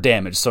extra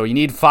damage, so you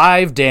need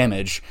 5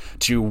 damage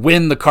to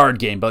win the card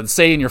game, but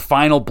say in your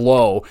final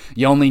blow,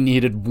 you only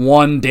needed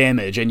 1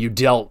 damage and you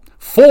dealt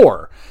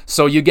 4.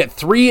 So you get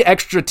 3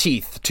 extra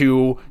teeth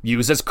to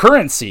use as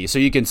currency. So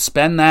you can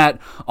spend that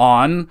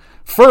on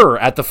fur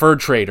at the fur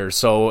trader.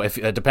 So if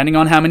depending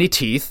on how many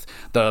teeth,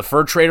 the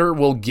fur trader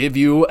will give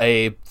you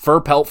a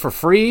fur pelt for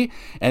free,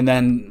 and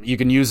then you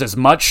can use as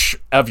much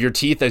of your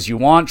teeth as you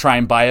want. Try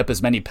and buy up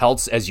as many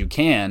pelts as you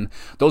can.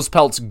 Those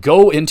pelts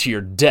go into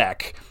your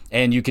deck,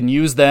 and you can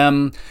use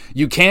them.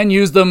 You can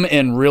use them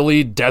in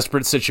really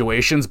desperate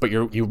situations, but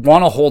you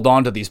want to hold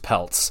on to these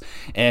pelts.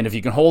 And if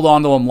you can hold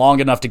on to them long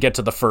enough to get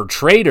to the fur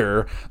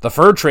trader,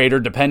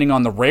 depending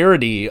on the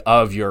rarity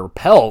of your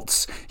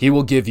pelts, he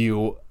will give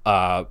you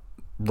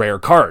rare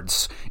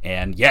cards.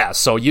 And yeah,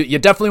 so you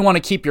definitely want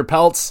to keep your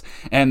pelts.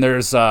 And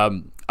there's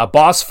a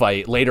boss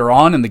fight later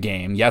on in the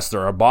game. Yes,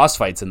 there are boss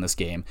fights in this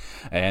game,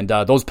 and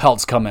those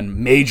pelts come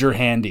in major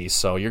handy.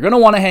 So you're going to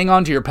want to hang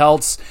on to your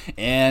pelts,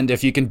 and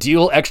if you can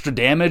deal extra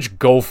damage,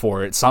 go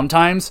for it.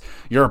 Sometimes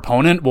your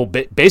opponent will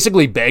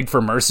basically beg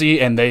for mercy,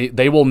 and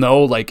they will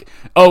know, like,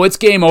 oh, it's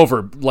game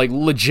over, like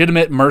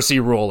legitimate mercy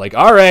rule, like,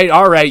 all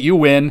right, you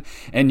win,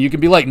 and you can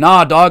be like,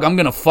 nah, dog, I'm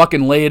going to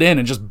fucking lay it in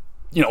and just,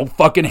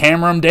 fucking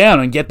hammer them down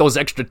and get those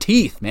extra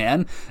teeth,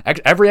 man.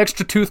 Every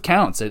extra tooth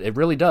counts. It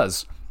really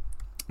does.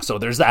 So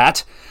there's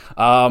that.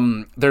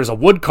 There's a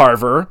wood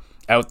carver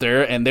out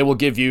there, and they will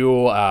give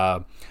you,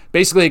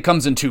 basically it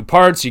comes in 2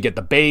 parts. You get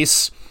the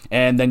base,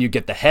 and then you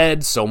get the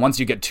head. So once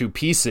you get 2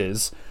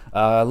 pieces,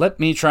 let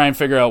me try and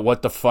figure out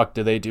what the fuck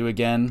do they do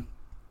again.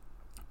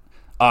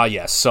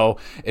 Yes, so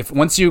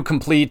once you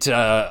complete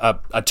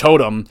a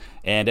totem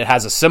and it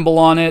has a symbol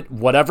on it,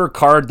 whatever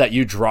card that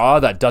you draw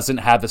that doesn't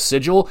have a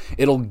sigil,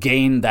 it'll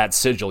gain that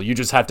sigil. You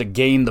just have to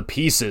gain the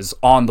pieces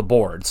on the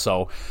board.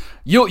 So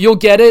you'll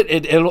get it.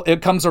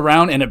 It comes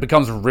around and it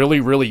becomes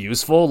really, really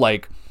useful.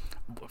 Like,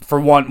 for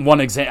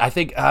one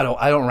example, I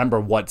don't remember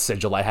what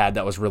sigil I had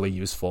that was really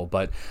useful,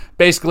 but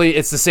basically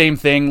it's the same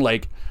thing.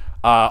 Like,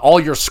 all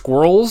your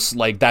squirrels,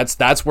 like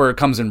that's where it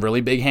comes in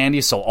really big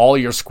handy. So all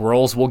your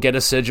squirrels will get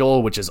a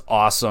sigil, which is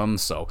awesome.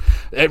 So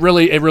it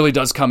really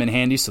does come in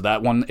handy. So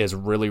that one is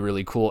really,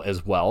 really cool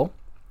as well.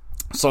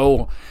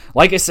 So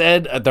like I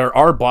said, there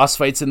are boss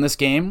fights in this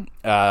game.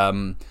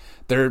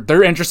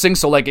 They're interesting.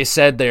 So like I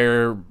said,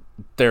 they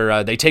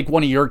take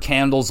one of your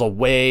candles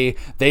away.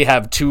 They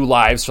have 2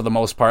 lives for the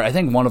most part. I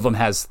think one of them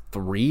has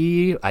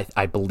 3,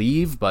 I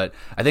believe, but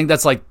I think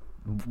that's like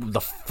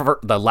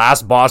the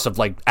last boss of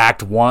like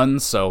Act 1.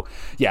 So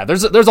yeah,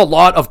 there's a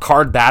lot of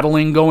card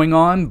battling going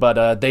on,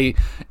 but they,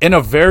 in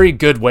a very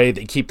good way,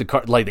 they keep the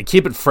card, like, they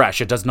keep it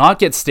fresh. It does not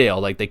get stale.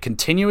 Like, they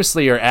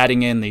continuously are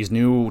adding in these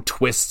new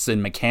twists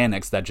and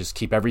mechanics that just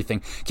keep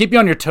you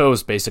on your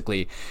toes,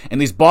 basically.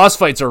 And these boss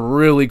fights are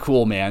really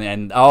cool, man.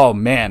 And oh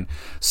man,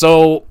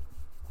 so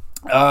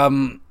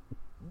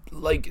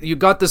like, you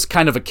got this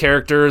kind of a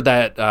character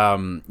that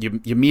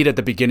you meet at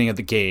the beginning of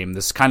the game,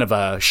 this kind of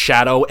a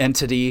shadow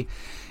entity,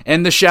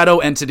 and the shadow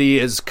entity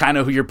is kind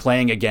of who you're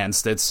playing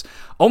against. It's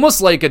almost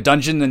like a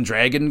Dungeon and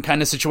Dragon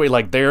kind of situation,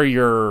 like they're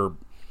your,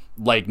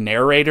 like,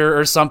 narrator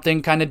or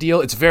something kind of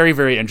deal. It's very,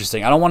 very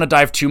interesting. I don't want to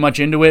dive too much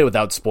into it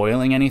without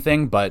spoiling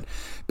anything, but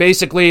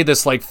basically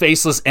this, like,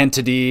 faceless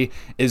entity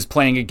is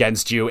playing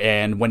against you,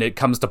 and when it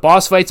comes to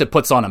boss fights, it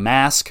puts on a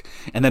mask,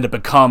 and then it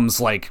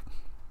becomes, like,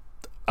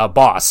 a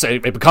boss.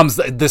 It becomes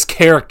this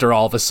character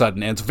all of a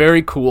sudden, and it's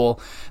very cool.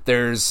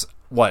 There's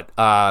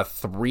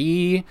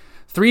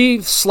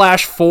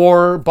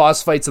 3/4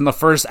 boss fights in the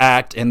first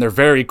act, and they're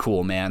very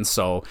cool, man.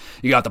 So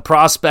you got the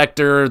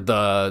prospector,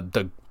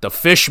 the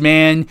fish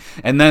man,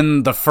 and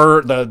then the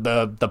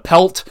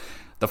pelt,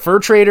 the fur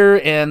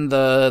trader, and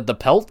the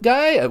pelt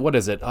guy. What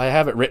is it? I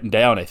have it written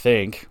down, I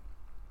think.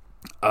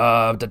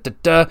 Yeah,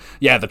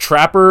 the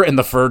Trapper and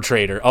the Fur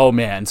Trader. Oh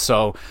man,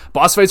 so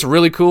boss fights are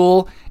really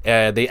cool.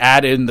 They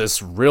add in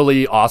this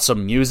really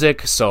awesome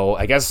music. So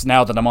I guess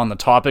now that I'm on the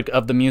topic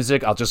of the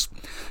music, I'll just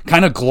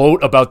kind of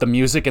gloat about the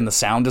music and the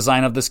sound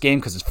design of this game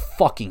because it's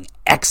fucking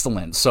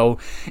excellent. So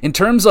in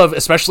terms of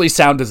especially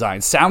sound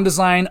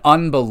design,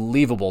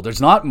 unbelievable.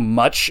 There's not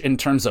much in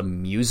terms of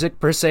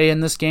music per se in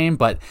this game,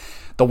 but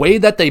the way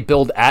that they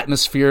build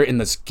atmosphere in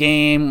this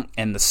game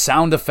and the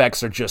sound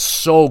effects are just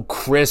so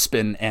crisp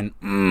and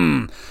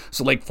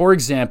So like, for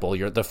example,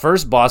 you're the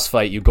first boss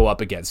fight you go up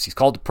against. He's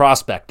called the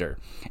Prospector.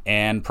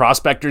 And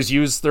prospectors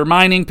use their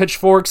mining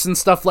pitchforks and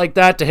stuff like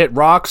that to hit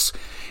rocks.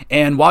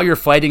 And while you're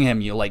fighting him,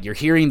 you're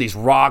hearing these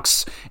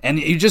rocks and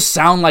you just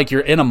sound like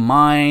you're in a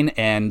mine,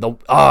 and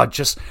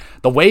just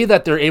the way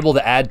that they're able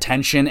to add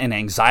tension and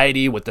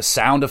anxiety with the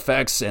sound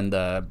effects and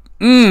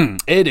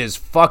it is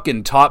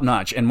fucking top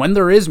notch. And when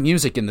there is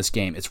music in this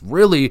game, it's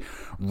really,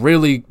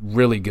 really,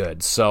 really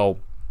good. So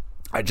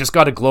I just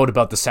got to gloat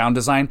about the sound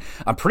design.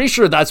 I'm pretty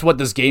sure that's what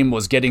this game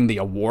was getting the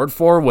award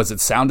for, was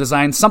its sound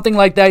design. Something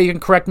like that. You can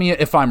correct me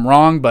if I'm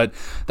wrong, but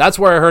that's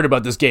where I heard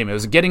about this game. It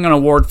was getting an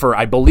award for,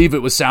 I believe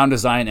it was sound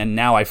design, and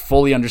now I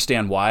fully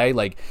understand why.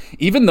 Like,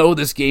 even though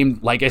this game,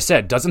 like I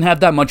said, doesn't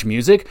have that much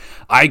music,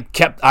 I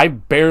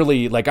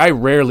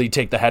rarely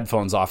take the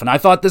headphones off, and I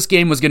thought this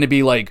game was going to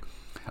be like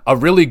a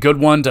really good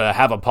one to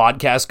have a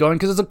podcast going,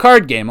 because it's a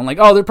card game. I'm like,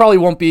 there probably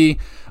won't be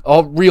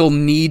a real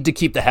need to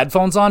keep the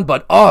headphones on,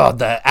 but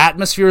the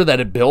atmosphere that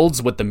it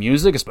builds with the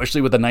music,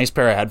 especially with a nice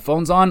pair of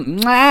headphones on,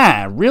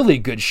 really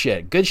good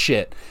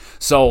shit.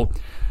 So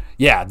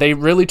yeah, they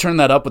really turn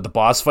that up with the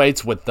boss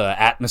fights, with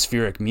the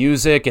atmospheric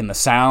music and the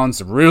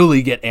sounds.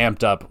 Really get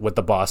amped up with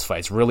the boss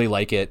fights. Really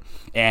like it.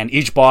 And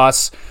each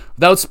boss,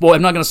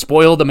 I'm not going to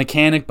spoil the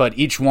mechanic, but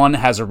each one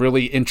has a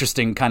really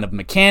interesting kind of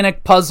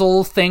mechanic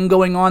puzzle thing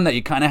going on that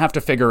you kind of have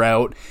to figure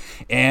out.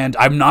 And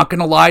I'm not going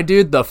to lie,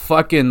 dude, the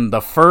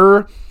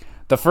fur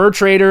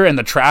trader and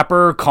the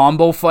trapper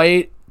combo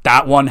fight,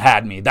 that one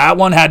had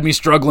me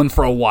struggling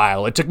for a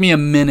while. It took me a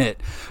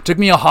minute. It took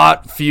me a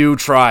hot few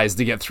tries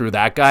to get through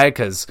that guy,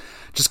 because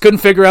just couldn't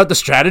figure out the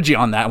strategy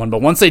on that one.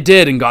 But once I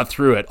did and got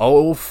through it,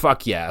 oh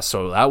fuck yeah.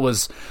 So that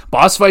was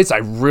boss fights I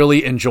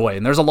really enjoy.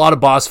 And there's a lot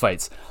of boss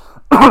fights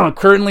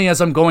currently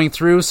as I'm going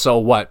through.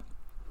 I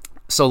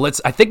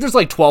think there's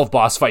like 12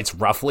 boss fights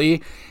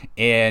roughly.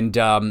 And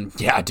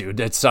yeah, dude,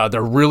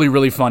 they're really,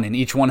 really fun. And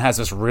each one has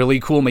this really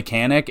cool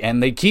mechanic,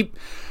 and they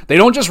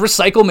don't just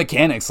recycle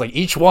mechanics. Like,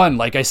 each one,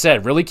 like I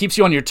said, really keeps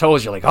you on your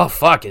toes. You're like, oh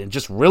fuck it.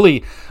 Just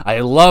really, I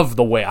love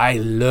the way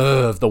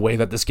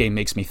that this game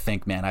makes me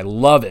think, man. I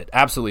love it.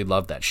 Absolutely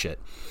love that shit.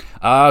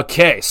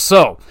 Okay,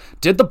 so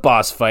did the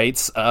boss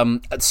fights.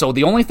 So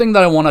the only thing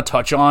that I want to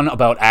touch on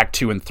about Act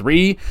 2 and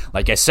 3,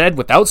 like I said,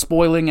 without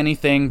spoiling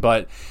anything,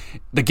 but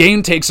the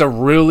game takes a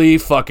really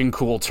fucking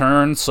cool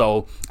turn.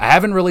 So I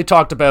haven't really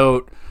talked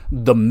about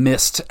the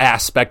mist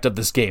aspect of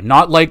this game.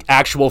 Not like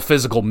actual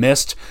physical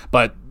mist,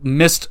 but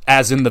mist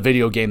as in the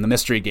video game, the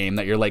mystery game,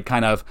 that you're like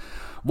kind of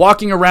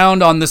walking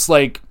around on this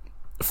like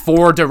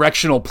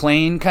 4-directional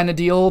plane kind of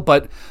deal.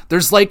 But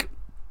there's like,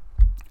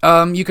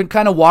 you can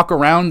kind of walk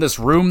around this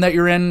room that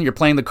you're in. You're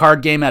playing the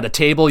card game at a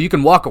table. You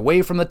can walk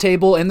away from the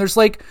table, and there's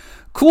like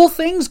cool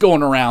things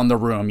going around the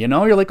room, you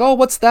know? You're like, oh,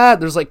 what's that?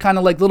 There's like kind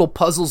of like little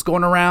puzzles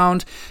going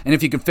around, and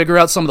if you can figure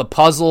out some of the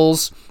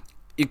puzzles,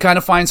 you kind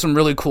of find some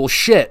really cool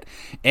shit.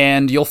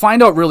 And you'll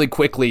find out really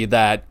quickly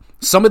that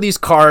some of these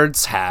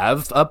cards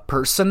have a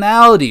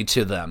personality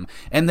to them,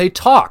 and they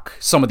talk,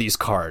 some of these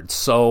cards.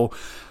 So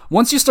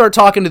once you start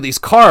talking to these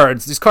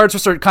cards will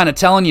start kind of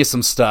telling you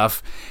some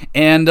stuff,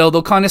 and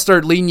they'll kind of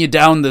start leading you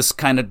down this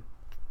kind of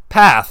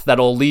path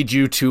that'll lead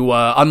you to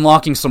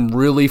unlocking some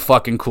really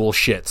fucking cool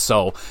shit.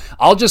 So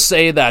I'll just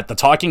say that the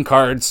talking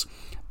cards,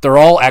 they're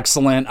all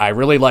excellent. I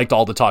really liked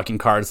all the talking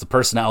cards, the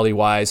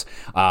personality-wise.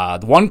 The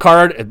one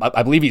card,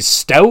 I believe he's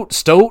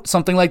Stoat,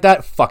 something like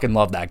that. Fucking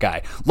love that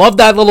guy. Love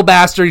that little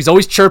bastard. He's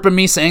always chirping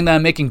me, saying that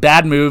I'm making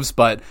bad moves,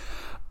 but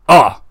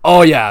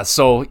oh yeah,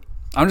 so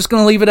I'm just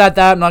going to leave it at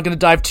that. I'm not going to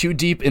dive too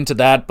deep into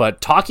that, but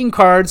talking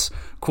cards,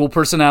 cool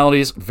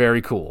personalities,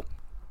 very cool.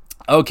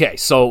 Okay,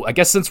 so I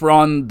guess since we're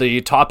on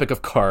the topic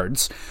of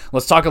cards,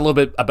 let's talk a little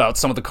bit about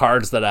some of the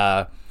cards that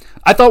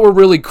I thought were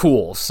really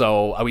cool.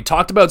 So we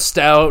talked about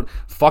Stout.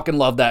 Fucking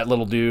love that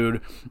little dude.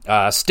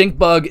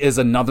 Stinkbug is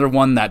another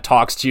one that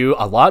talks to you.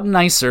 A lot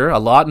nicer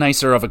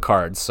of a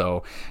card.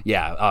 So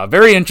yeah,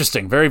 very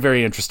interesting. Very,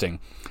 very interesting.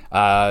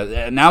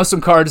 Now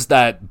some cards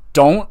that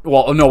don't.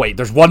 Well, no, wait.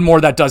 There's one more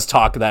that does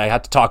talk that I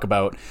had to talk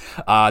about.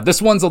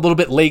 This one's a little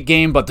bit late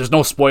game, but there's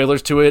no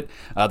spoilers to it.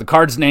 The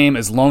card's name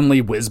is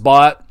Lonely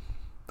Wizbot.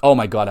 Oh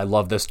my god, I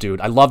love this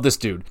dude.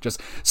 Just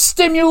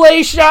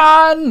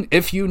stimulation!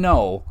 If you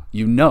know,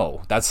 you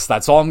know.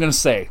 That's all I'm going to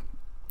say.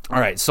 All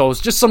right, so it's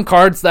just some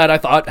cards that I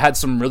thought had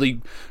some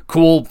really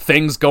cool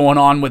things going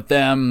on with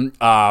them.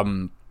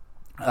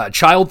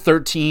 Child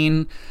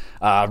 13,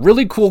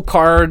 Really cool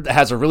card that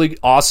has a really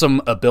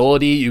awesome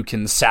ability. You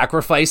can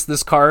sacrifice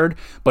this card,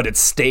 but it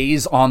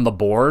stays on the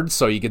board.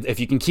 So if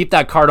you can keep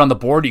that card on the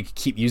board, you can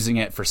keep using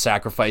it for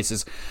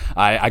sacrifices.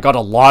 I got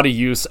a lot of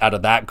use out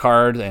of that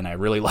card, and I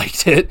really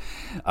liked it.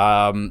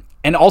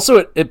 And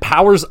also, it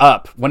powers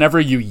up whenever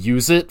you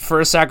use it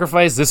for a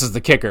sacrifice. This is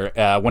the kicker.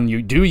 When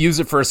you do use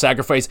it for a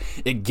sacrifice,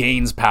 it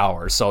gains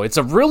power. So it's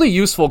a really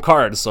useful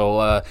card.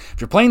 So if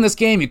you're playing this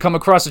game, you come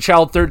across a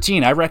Child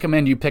 13, I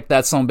recommend you pick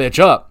that sumbitch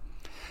up.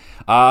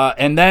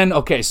 And then,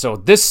 okay, so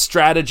this is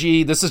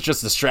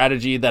just the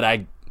strategy that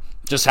I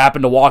just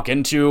happened to walk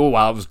into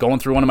while I was going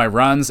through one of my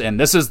runs, and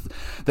this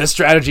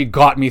strategy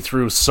got me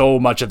through so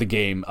much of the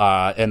game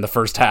in the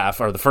first half,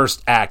 or the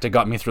first act. It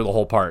got me through the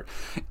whole part.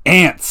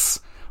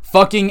 Ants.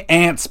 Fucking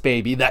ants,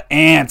 baby. The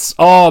ants.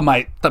 Oh,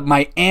 my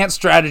ant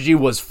strategy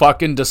was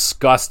fucking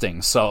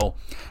disgusting. So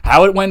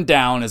how it went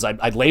down is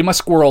I'd lay my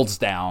squirrels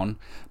down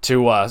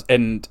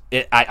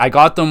I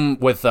got them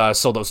with,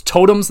 so those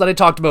totems that I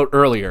talked about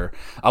earlier,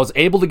 I was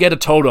able to get a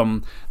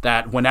totem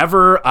that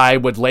whenever I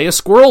would lay a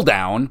squirrel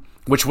down,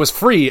 which was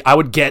free, I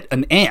would get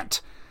an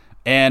ant.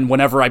 And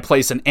whenever I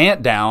place an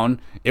ant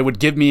down, it would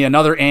give me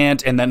another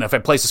ant, and then if I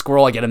place a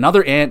squirrel, I get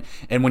another ant,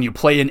 and when you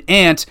play an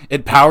ant,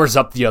 it powers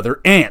up the other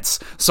ants.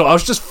 So I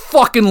was just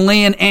fucking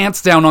laying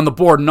ants down on the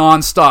board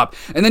nonstop.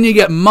 And then you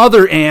get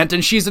Mother Ant,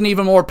 and she's an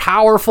even more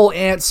powerful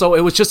ant, so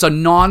it was just a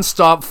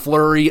nonstop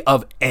flurry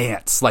of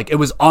ants. Like, it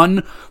was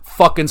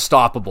unfucking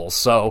stoppable.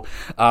 So,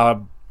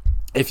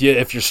 if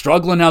you're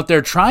struggling out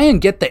there, try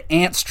and get the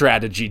ant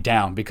strategy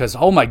down, because,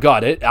 oh my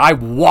god, I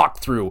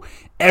walked through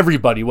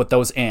everybody with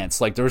those ants.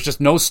 Like, there was just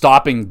no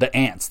stopping the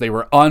ants. They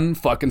were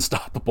unfucking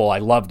stoppable. I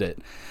loved it.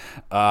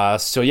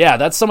 So yeah,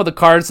 that's some of the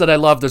cards that I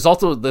love. There's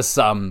also this,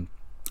 I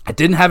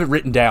didn't have it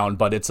written down,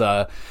 but it's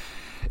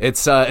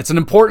an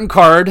important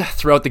card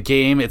throughout the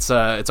game. It's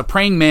a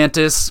praying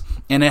mantis,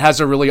 and it has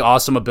a really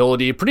awesome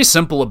ability, pretty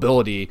simple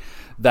ability,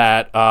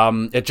 that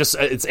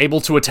it's able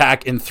to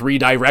attack in 3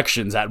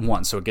 directions at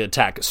once. So it can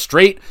attack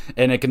straight,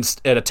 and it can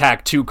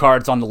attack 2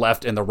 cards on the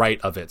left and the right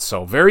of it.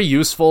 So very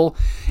useful.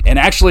 And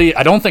actually,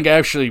 I don't think I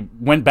actually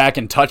went back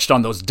and touched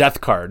on those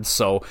death cards.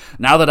 So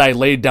now that I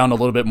laid down a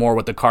little bit more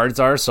what the cards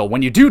are, so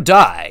when you do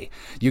die,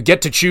 you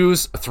get to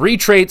choose 3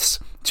 traits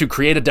to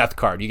create a death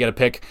card. You get to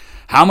pick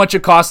how much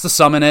it costs to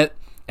summon it,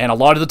 and a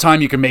lot of the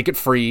time you can make it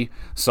free.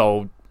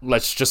 So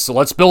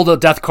let's build a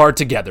death card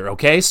together,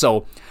 okay?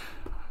 So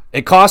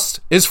it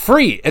is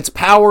free. Its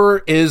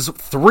power is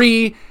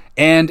 3,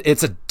 and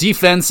its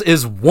defense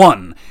is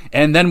 1.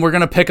 And then we're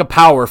gonna pick a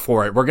power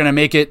for it. We're gonna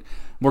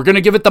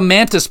give it the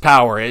mantis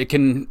power. It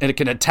can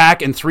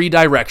attack in 3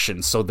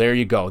 directions. So there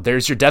you go.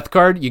 There's your death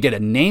card. You get to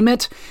name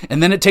it,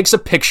 and then it takes a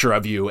picture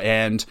of you.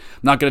 And I'm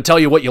not gonna tell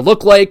you what you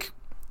look like.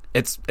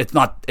 It's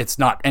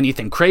not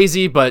anything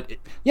crazy, but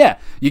yeah,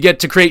 you get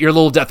to create your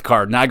little death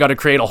card. Now I got to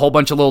create a whole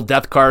bunch of little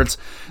death cards.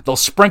 They'll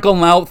sprinkle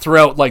them out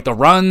throughout, like, the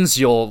runs.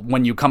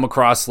 When you come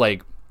across,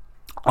 like,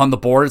 on the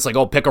board, it's like,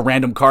 oh, pick a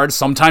random card.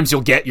 Sometimes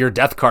you'll get your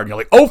death card, and you're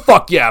like, oh,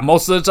 fuck yeah.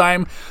 Most of the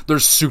time, they're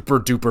super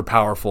duper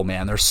powerful,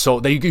 man.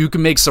 You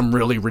can make some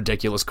really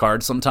ridiculous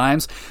cards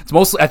sometimes. It's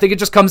mostly, I think it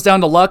just comes down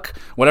to luck.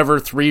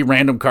 Whatever 3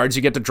 random cards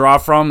you get to draw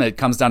from, it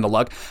comes down to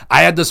luck.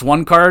 I had this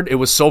one card. It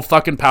was so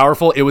fucking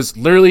powerful. It was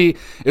basically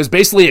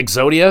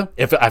Exodia.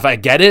 If I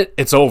get it,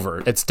 it's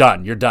over. It's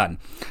done. You're done.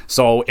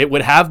 So it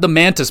would have the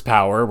mantis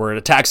power, where it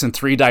attacks in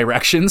 3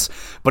 directions,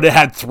 but it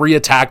had 3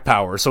 attack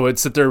power. So it'd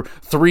sit there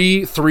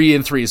 3, 3,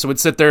 and 3. So it'd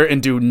sit there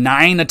and do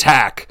 9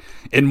 attack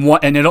in one,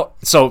 and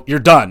so you're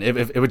done.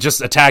 If it would just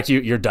attack you,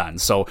 you're done.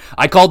 So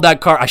I called that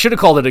card, I should have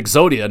called it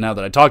Exodia now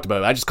that I talked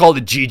about it. I just called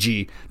it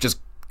GG, just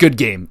good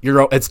game.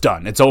 It's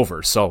done. It's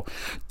over. So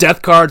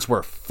death cards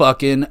were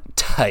fucking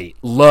tight.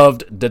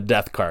 Loved the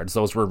death cards.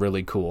 Those were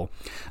really cool.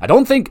 I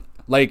don't think,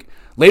 like,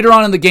 later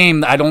on in the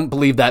game, I don't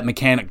believe that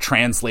mechanic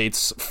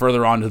translates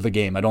further on to the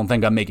game. I don't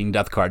think I'm making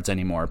death cards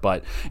anymore.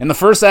 But in the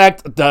first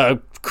act,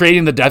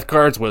 creating the death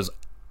cards was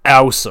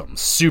awesome.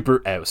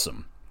 Super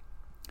awesome.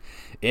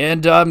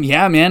 And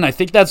yeah, man, I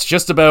think that's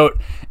just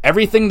about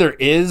everything there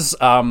is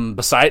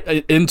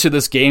into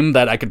this game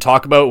that I could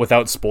talk about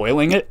without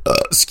spoiling it.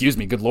 Excuse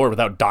me, good lord,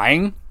 without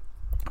dying.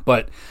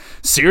 But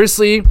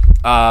seriously,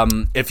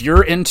 if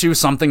you're into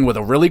something with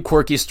a really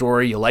quirky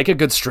story, you like a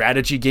good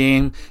strategy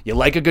game, you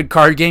like a good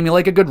card game, you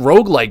like a good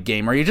roguelike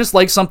game, or you just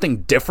like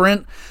something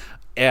different,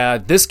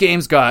 this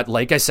game's got,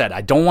 like I said, I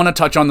don't want to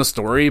touch on the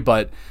story,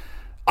 but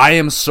I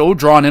am so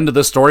drawn into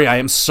this story. I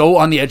am so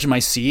on the edge of my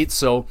seat.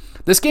 So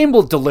this game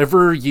will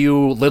deliver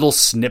you little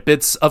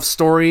snippets of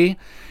story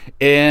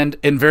and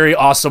in very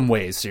awesome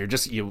ways. So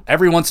you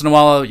every once in a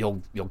while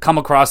you'll come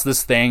across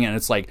this thing, and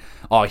it's like,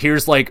 oh,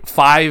 here's like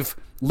 5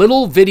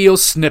 little video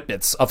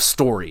snippets of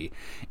story.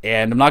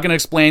 And I'm not going to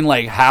explain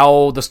like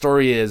how the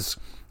story is,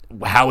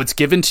 how it's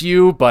given to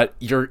you, but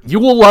you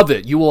will love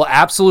it. You will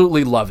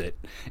absolutely love it.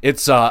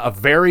 It's a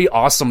very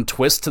awesome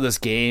twist to this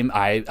game.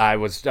 I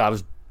was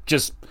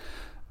just,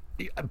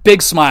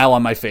 big smile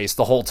on my face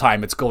the whole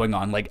time it's going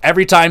on. Like,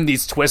 every time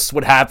these twists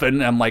would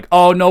happen, I'm like,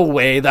 oh, no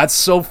way, that's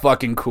so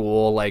fucking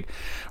cool. Like,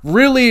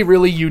 really,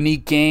 really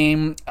unique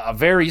game, a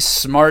very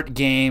smart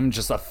game,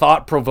 just a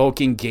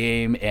thought-provoking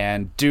game,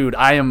 and dude,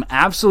 I am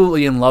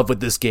absolutely in love with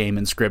this game,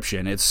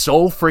 Inscryption. It's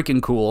so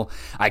freaking cool.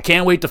 I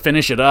can't wait to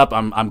finish it up.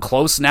 I'm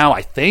close now,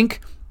 I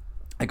think.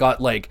 I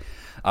got, like,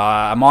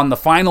 I'm on the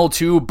final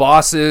 2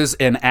 bosses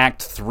in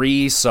Act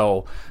 3,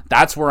 so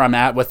that's where I'm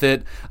at with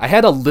it. I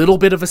had a little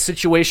bit of a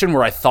situation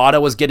where I thought I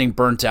was getting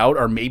burnt out,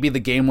 or maybe the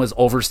game was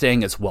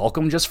overstaying its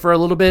welcome just for a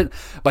little bit.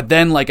 But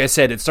then, like I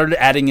said, it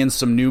started adding in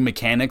some new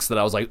mechanics that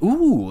I was like,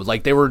 ooh,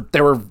 like they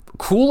were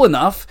cool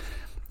enough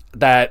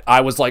that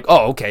I was like,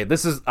 oh, okay,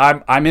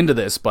 I'm into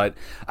this. But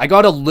I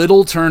got a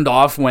little turned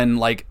off when,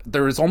 like,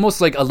 there was almost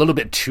like a little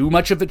bit too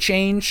much of a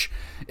change.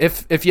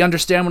 If you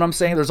understand what I'm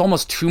saying, there's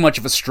almost too much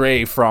of a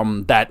stray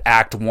from that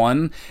Act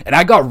 1, and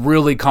I got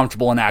really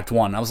comfortable in Act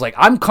 1. I was like,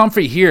 I'm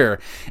comfy here,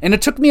 and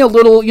it took me a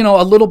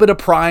little bit of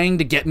prying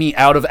to get me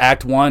out of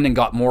Act 1 and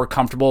got more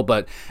comfortable,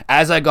 but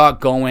as I got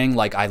going,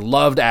 like, I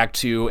loved Act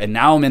 2, and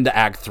now I'm into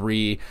Act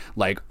 3,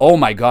 like, oh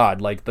my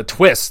god, like, the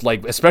twist,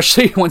 like,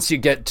 especially once you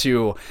get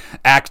to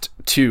Act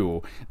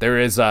 2, there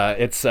is,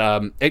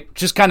 it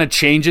just kind of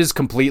changes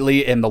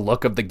completely in the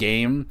look of the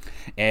game,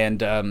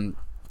 and,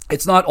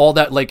 it's not all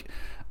that, like,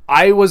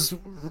 I was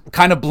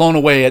kind of blown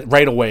away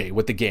right away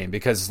with the game,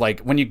 because, like,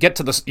 when you get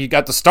to you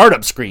got the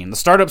startup screen. The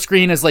startup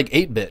screen is like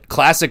 8-bit,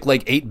 classic,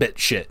 like, 8-bit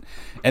shit.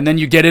 And then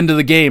you get into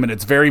the game and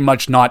it's very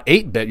much not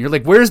 8-bit. You're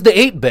like, where's the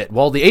 8-bit?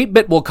 Well, the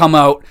 8-bit will come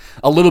out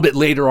a little bit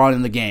later on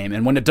in the game.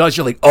 And when it does,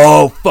 you're like,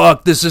 oh,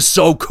 fuck, this is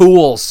so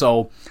cool.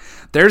 So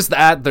there's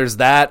that.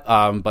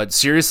 But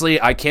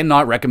seriously, I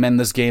cannot recommend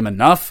this game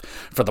enough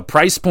for the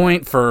price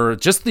point, for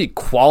just the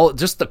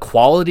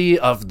quality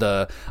of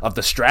the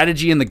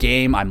strategy in the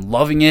game. I'm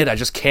loving it. I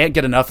just can't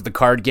get enough of the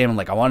card game. I'm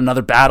like, I want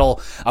another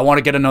battle. I want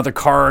to get another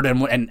card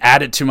and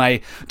add it to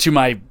my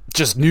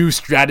just new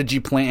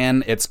strategy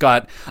plan. It's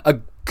got a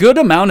good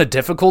amount of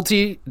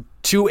difficulty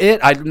to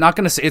it. I'm not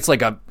going to say it's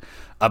like a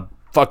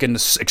fucking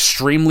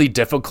extremely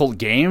difficult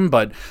game,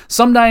 but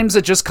sometimes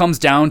it just comes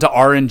down to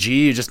RNG.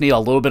 You just need a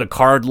little bit of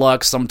card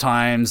luck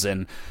sometimes,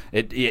 and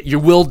you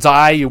will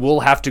die. You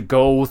will have to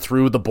go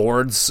through the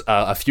boards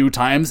a few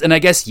times, and I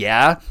guess,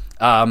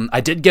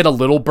 I did get a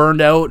little burned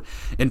out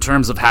in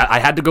terms of I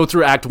had to go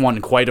through Act 1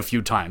 quite a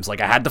few times.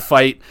 Like, I had to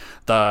fight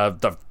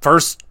the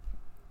first,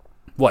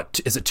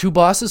 what is it, 2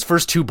 bosses?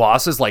 First 2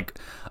 bosses, like,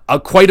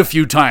 quite a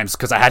few times,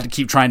 because I had to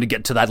keep trying to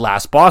get to that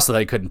last boss that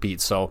I couldn't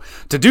beat. So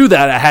to do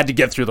that, I had to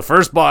get through the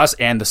first boss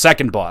and the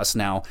second boss.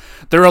 Now,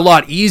 they're a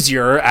lot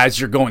easier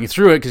as you're going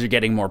through it, because you're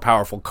getting more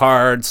powerful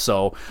cards.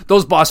 So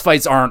those boss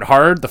fights aren't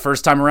hard. The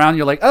first time around,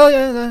 you're like, oh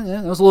yeah,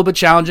 that was a little bit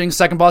challenging.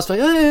 Second boss fight,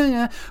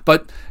 yeah.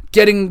 But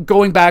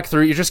going back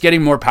through, you're just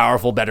getting more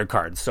powerful, better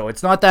cards. So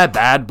it's not that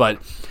bad, but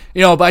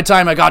by the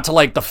time I got to,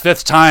 like, the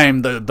 5th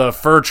time, the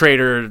fur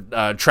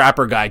trader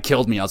trapper guy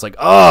killed me. I was like,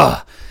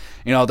 ugh.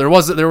 There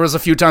was a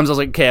few times I was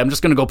like, okay, I'm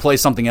just going to go play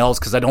something else,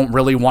 because I don't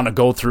really want to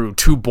go through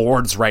 2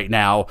 boards right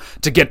now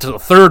to get to the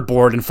 3rd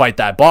board and fight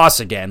that boss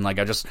again. Like,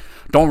 I just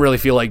don't really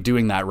feel like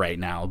doing that right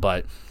now,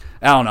 but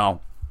I don't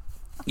know.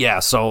 Yeah,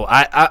 so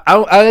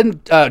I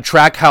didn't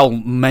track how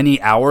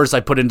many hours I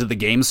put into the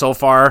game so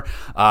far.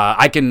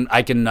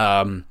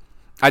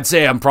 I'd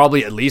say I'm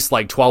probably at least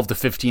like 12 to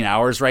 15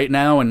 hours right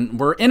now, and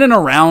we're in and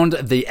around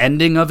the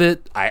ending of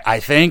it, I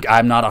think.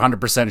 I'm not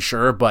 100%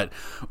 sure, but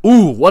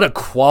ooh, what a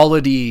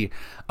quality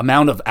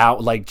amount of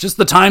just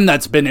the time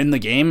that's been in the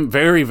game.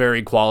 Very,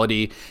 very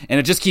quality, and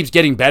it just keeps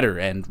getting better.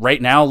 And right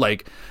now,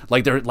 like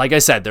I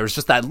said, there was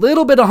just that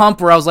little bit of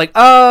hump where I was like,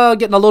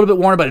 getting a little bit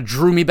worn, but it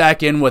drew me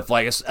back in with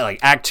like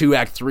Act 2,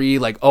 Act 3,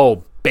 like,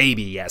 oh,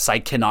 baby, yes, I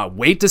cannot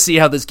wait to see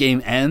how this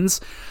game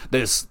ends.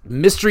 This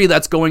mystery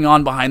that's going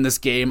on behind this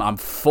game, I'm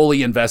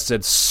fully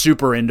invested,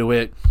 super into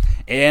it.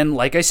 And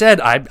like I said,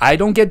 I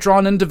don't get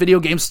drawn into video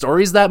game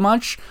stories that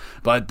much,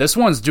 but this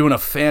one's doing a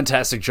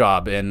fantastic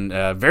job, and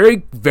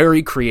very,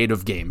 very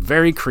creative game.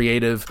 Very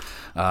creative,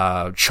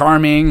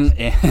 charming,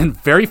 and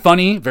very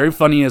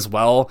funny as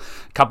well.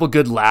 A couple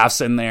good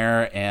laughs in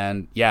there,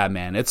 and yeah,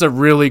 man, it's a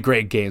really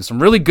great game. Some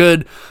really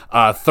good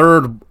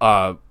third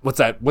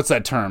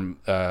term?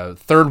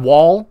 Third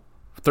wall?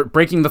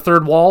 Breaking the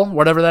third wall,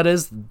 whatever that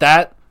is.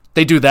 That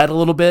they do that a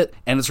little bit,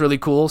 and it's really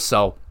cool.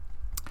 So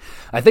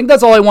I think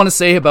that's all I want to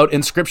say about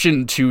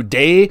Inscryption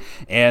today,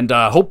 and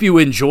hope you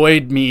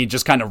enjoyed me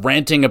just kind of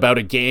ranting about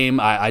a game.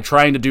 I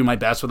trying to do my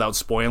best without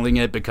spoiling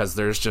it, because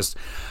there's just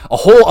a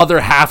whole other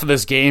half of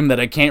this game that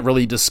I can't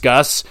really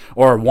discuss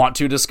or want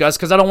to discuss,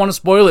 because I don't want to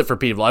spoil it for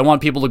people. I want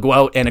people to go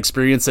out and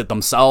experience it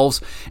themselves,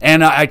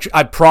 and I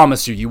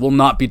promise you will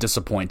not be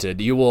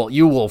disappointed. You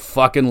will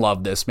fucking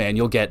love this, man.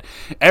 You'll get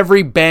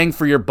every bang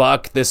for your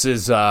buck. This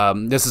is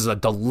a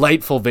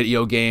delightful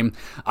video game.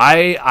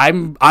 I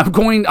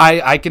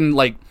can,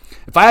 like,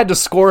 if I had to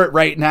score it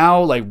right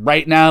now,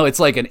 it's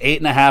like an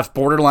 8.5,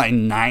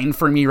 borderline 9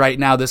 for me right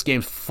now. This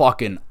game's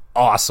fucking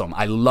awesome.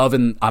 I'm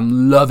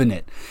loving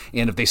it.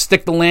 And if they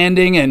stick the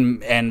landing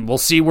and we'll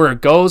see where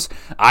it goes,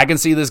 I can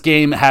see this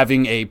game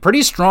having a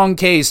pretty strong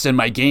case in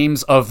my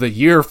games of the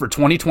year for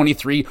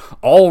 2023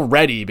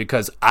 already,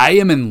 because I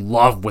am in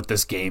love with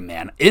this game,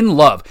 man. In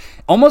love.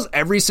 Almost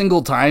every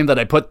single time that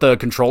I put the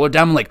controller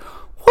down, I'm like,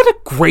 what a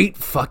great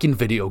fucking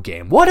video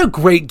game. What a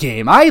great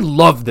game. I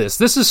love this.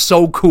 This is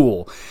so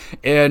cool.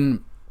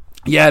 And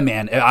yeah,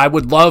 man, I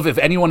would love if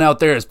anyone out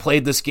there has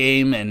played this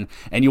game and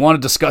you want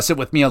to discuss it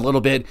with me a little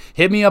bit,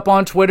 hit me up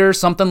on Twitter,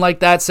 something like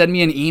that, send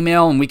me an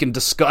email and we can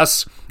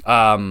discuss.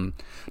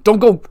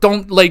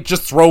 Don't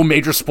just throw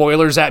major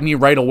spoilers at me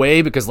right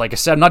away, because like I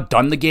said, I'm not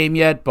done the game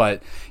yet,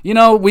 but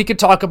we could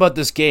talk about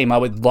this game. I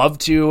would love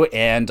to,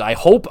 and I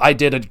hope I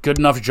did a good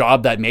enough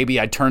job that maybe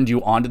I turned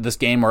you onto this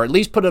game, or at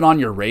least put it on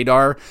your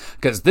radar,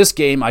 because this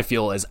game I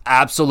feel is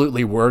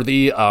absolutely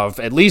worthy of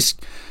at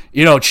least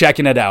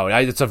checking it out.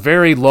 It's a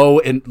very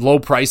low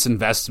price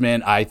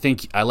investment. I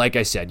think, like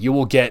I said, you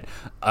will get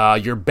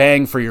your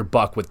bang for your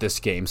buck with this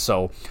game.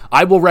 So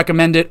I will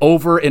recommend it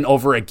over and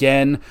over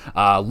again.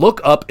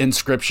 Look up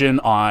Inscryption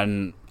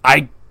on,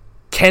 I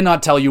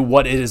cannot tell you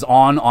what it is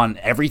on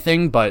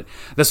everything, but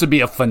this would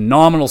be a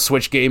phenomenal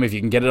Switch game if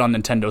you can get it on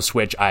Nintendo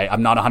Switch.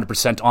 I'm not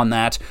 100% on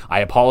that. I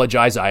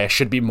apologize. I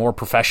should be more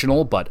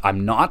professional, but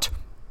I'm not.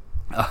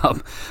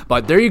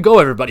 But there you go,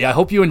 everybody. I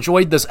hope you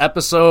enjoyed this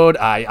episode.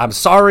 I'm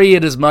sorry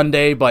it is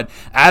Monday, but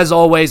as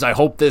always, I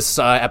hope this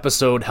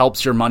episode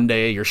helps your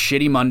Monday, your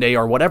shitty Monday,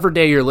 or whatever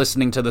day you're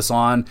listening to this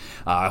on.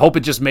 I hope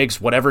it just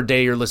makes whatever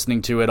day you're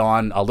listening to it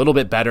on a little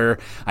bit better.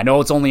 I know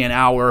it's only an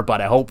hour,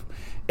 but I hope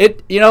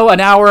it,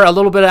 an hour, a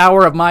little bit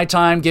hour of my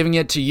time giving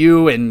it to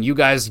you, and you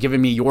guys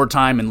giving me your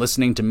time and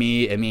listening to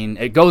me. I mean,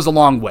 it goes a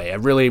long way. I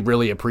really,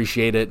 really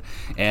appreciate it,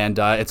 and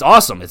it's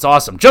awesome. It's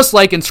awesome, just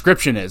like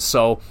Inscryption is.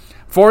 So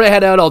before I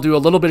head out, I'll do a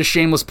little bit of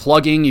shameless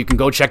plugging. You can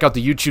go check out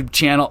the YouTube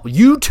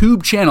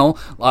channel.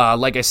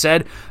 Like I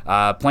said,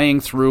 playing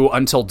through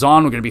Until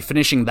Dawn. We're going to be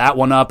finishing that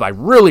one up. I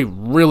really,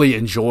 really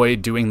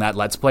enjoyed doing that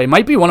Let's Play.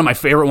 Might be one of my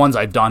favorite ones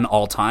I've done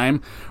all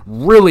time.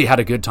 Really had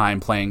a good time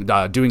playing,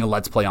 doing a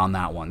Let's Play on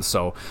that one.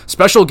 So,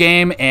 special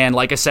game, and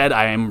like I said,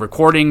 I am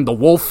recording The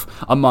Wolf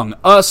Among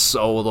Us,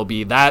 so there'll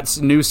be that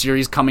new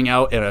series coming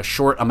out in a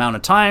short amount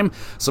of time.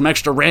 Some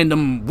extra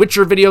random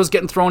Witcher videos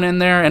getting thrown in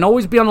there, and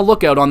always be on the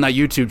lookout on that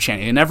YouTube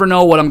channel. You never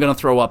know what I'm going to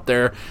throw up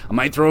there. I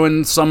might throw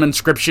in some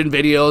Inscryption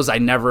videos. I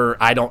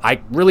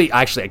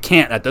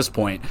can't at this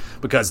point,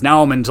 because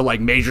now I'm into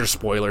like major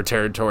spoiler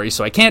territory,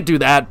 so I can't do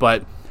that,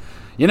 but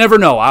you never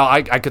know.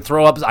 I could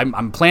throw up,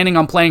 I'm planning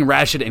on playing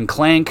Ratchet and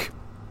Clank,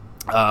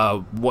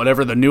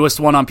 whatever the newest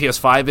one on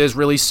PS5 is,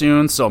 really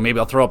soon, so maybe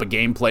I'll throw up a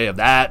gameplay of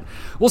that.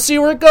 We'll see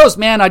where it goes,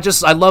 man.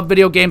 I love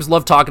video games,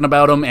 love talking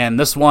about them, and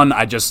this one,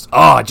 I just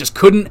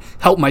couldn't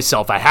help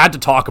myself. I had to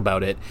talk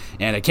about it,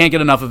 and I can't get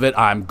enough of it.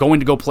 I'm going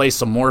to go play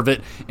some more of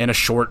it in a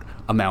short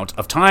amount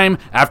of time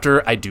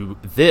after I do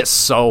this,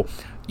 so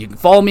you can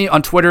follow me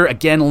on Twitter.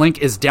 Again, link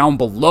is down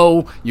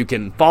below. You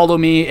can follow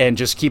me and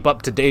just keep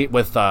up to date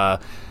with,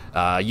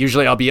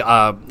 usually I'll be,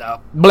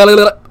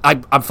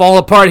 I'm falling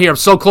apart here. I'm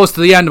so close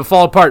to the end. I'm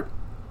falling apart.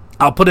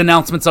 I'll put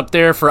announcements up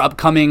there for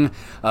upcoming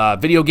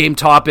video game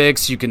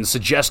topics. You can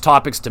suggest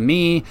topics to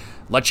me,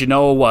 let you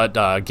know what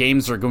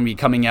games are going to be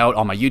coming out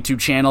on my YouTube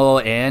channel,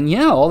 and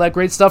yeah, all that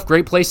great stuff.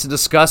 Great place to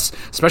discuss,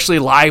 especially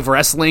live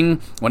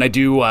wrestling. When I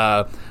do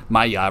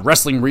my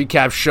wrestling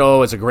recap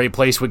show, it's a great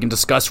place we can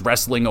discuss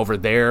wrestling over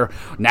there.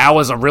 Now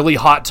is a really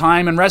hot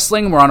time in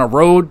wrestling. We're on the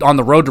road to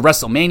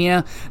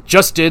WrestleMania.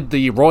 Just did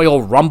the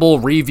Royal Rumble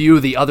review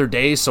the other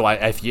day, so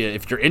if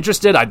you're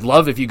interested, I'd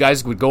love if you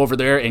guys would go over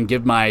there and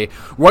give my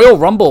Royal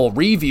Rumble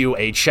review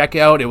a check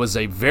out. It was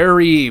a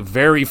very,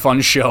 very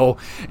fun show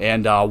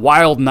and a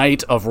wild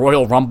night of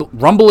Royal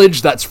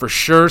Rumblage, that's for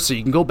sure, so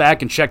you can go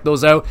back and check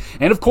those out.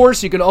 And of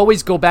course, you can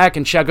always go back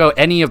and check out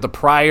any of the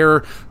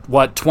prior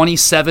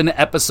 27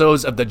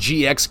 episodes of the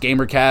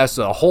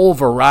GXGamerCast, a whole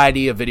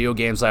variety of video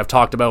games I've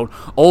talked about,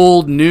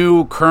 old,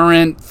 new,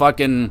 current,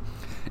 fucking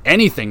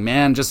anything,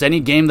 man. Just any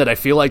game that I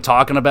feel like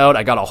talking about.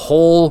 I got a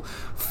whole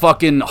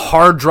fucking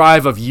hard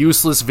drive of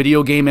useless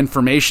video game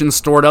information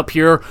stored up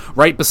here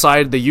right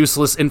beside the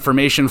useless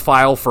information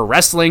file for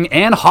wrestling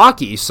and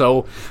hockey.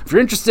 So if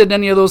you're interested in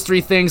any of those three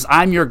things,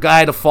 I'm your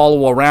guy to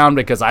follow around,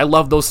 because I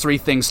love those three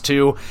things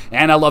too,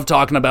 and I love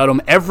talking about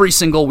them every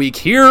single week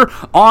here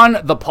on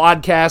the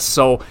podcast.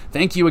 So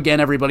thank you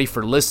again, everybody,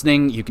 for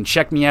listening. You can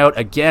check me out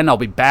again. I'll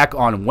be back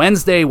on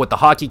Wednesday with the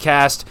Hockey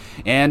Cast,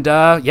 and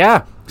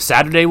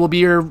Saturday will be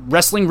your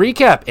wrestling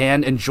recap,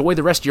 and enjoy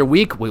the rest of your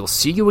week. We'll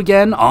see you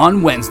again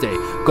on Wednesday.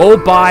 Go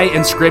buy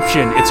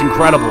Inscryption. It's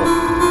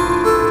incredible.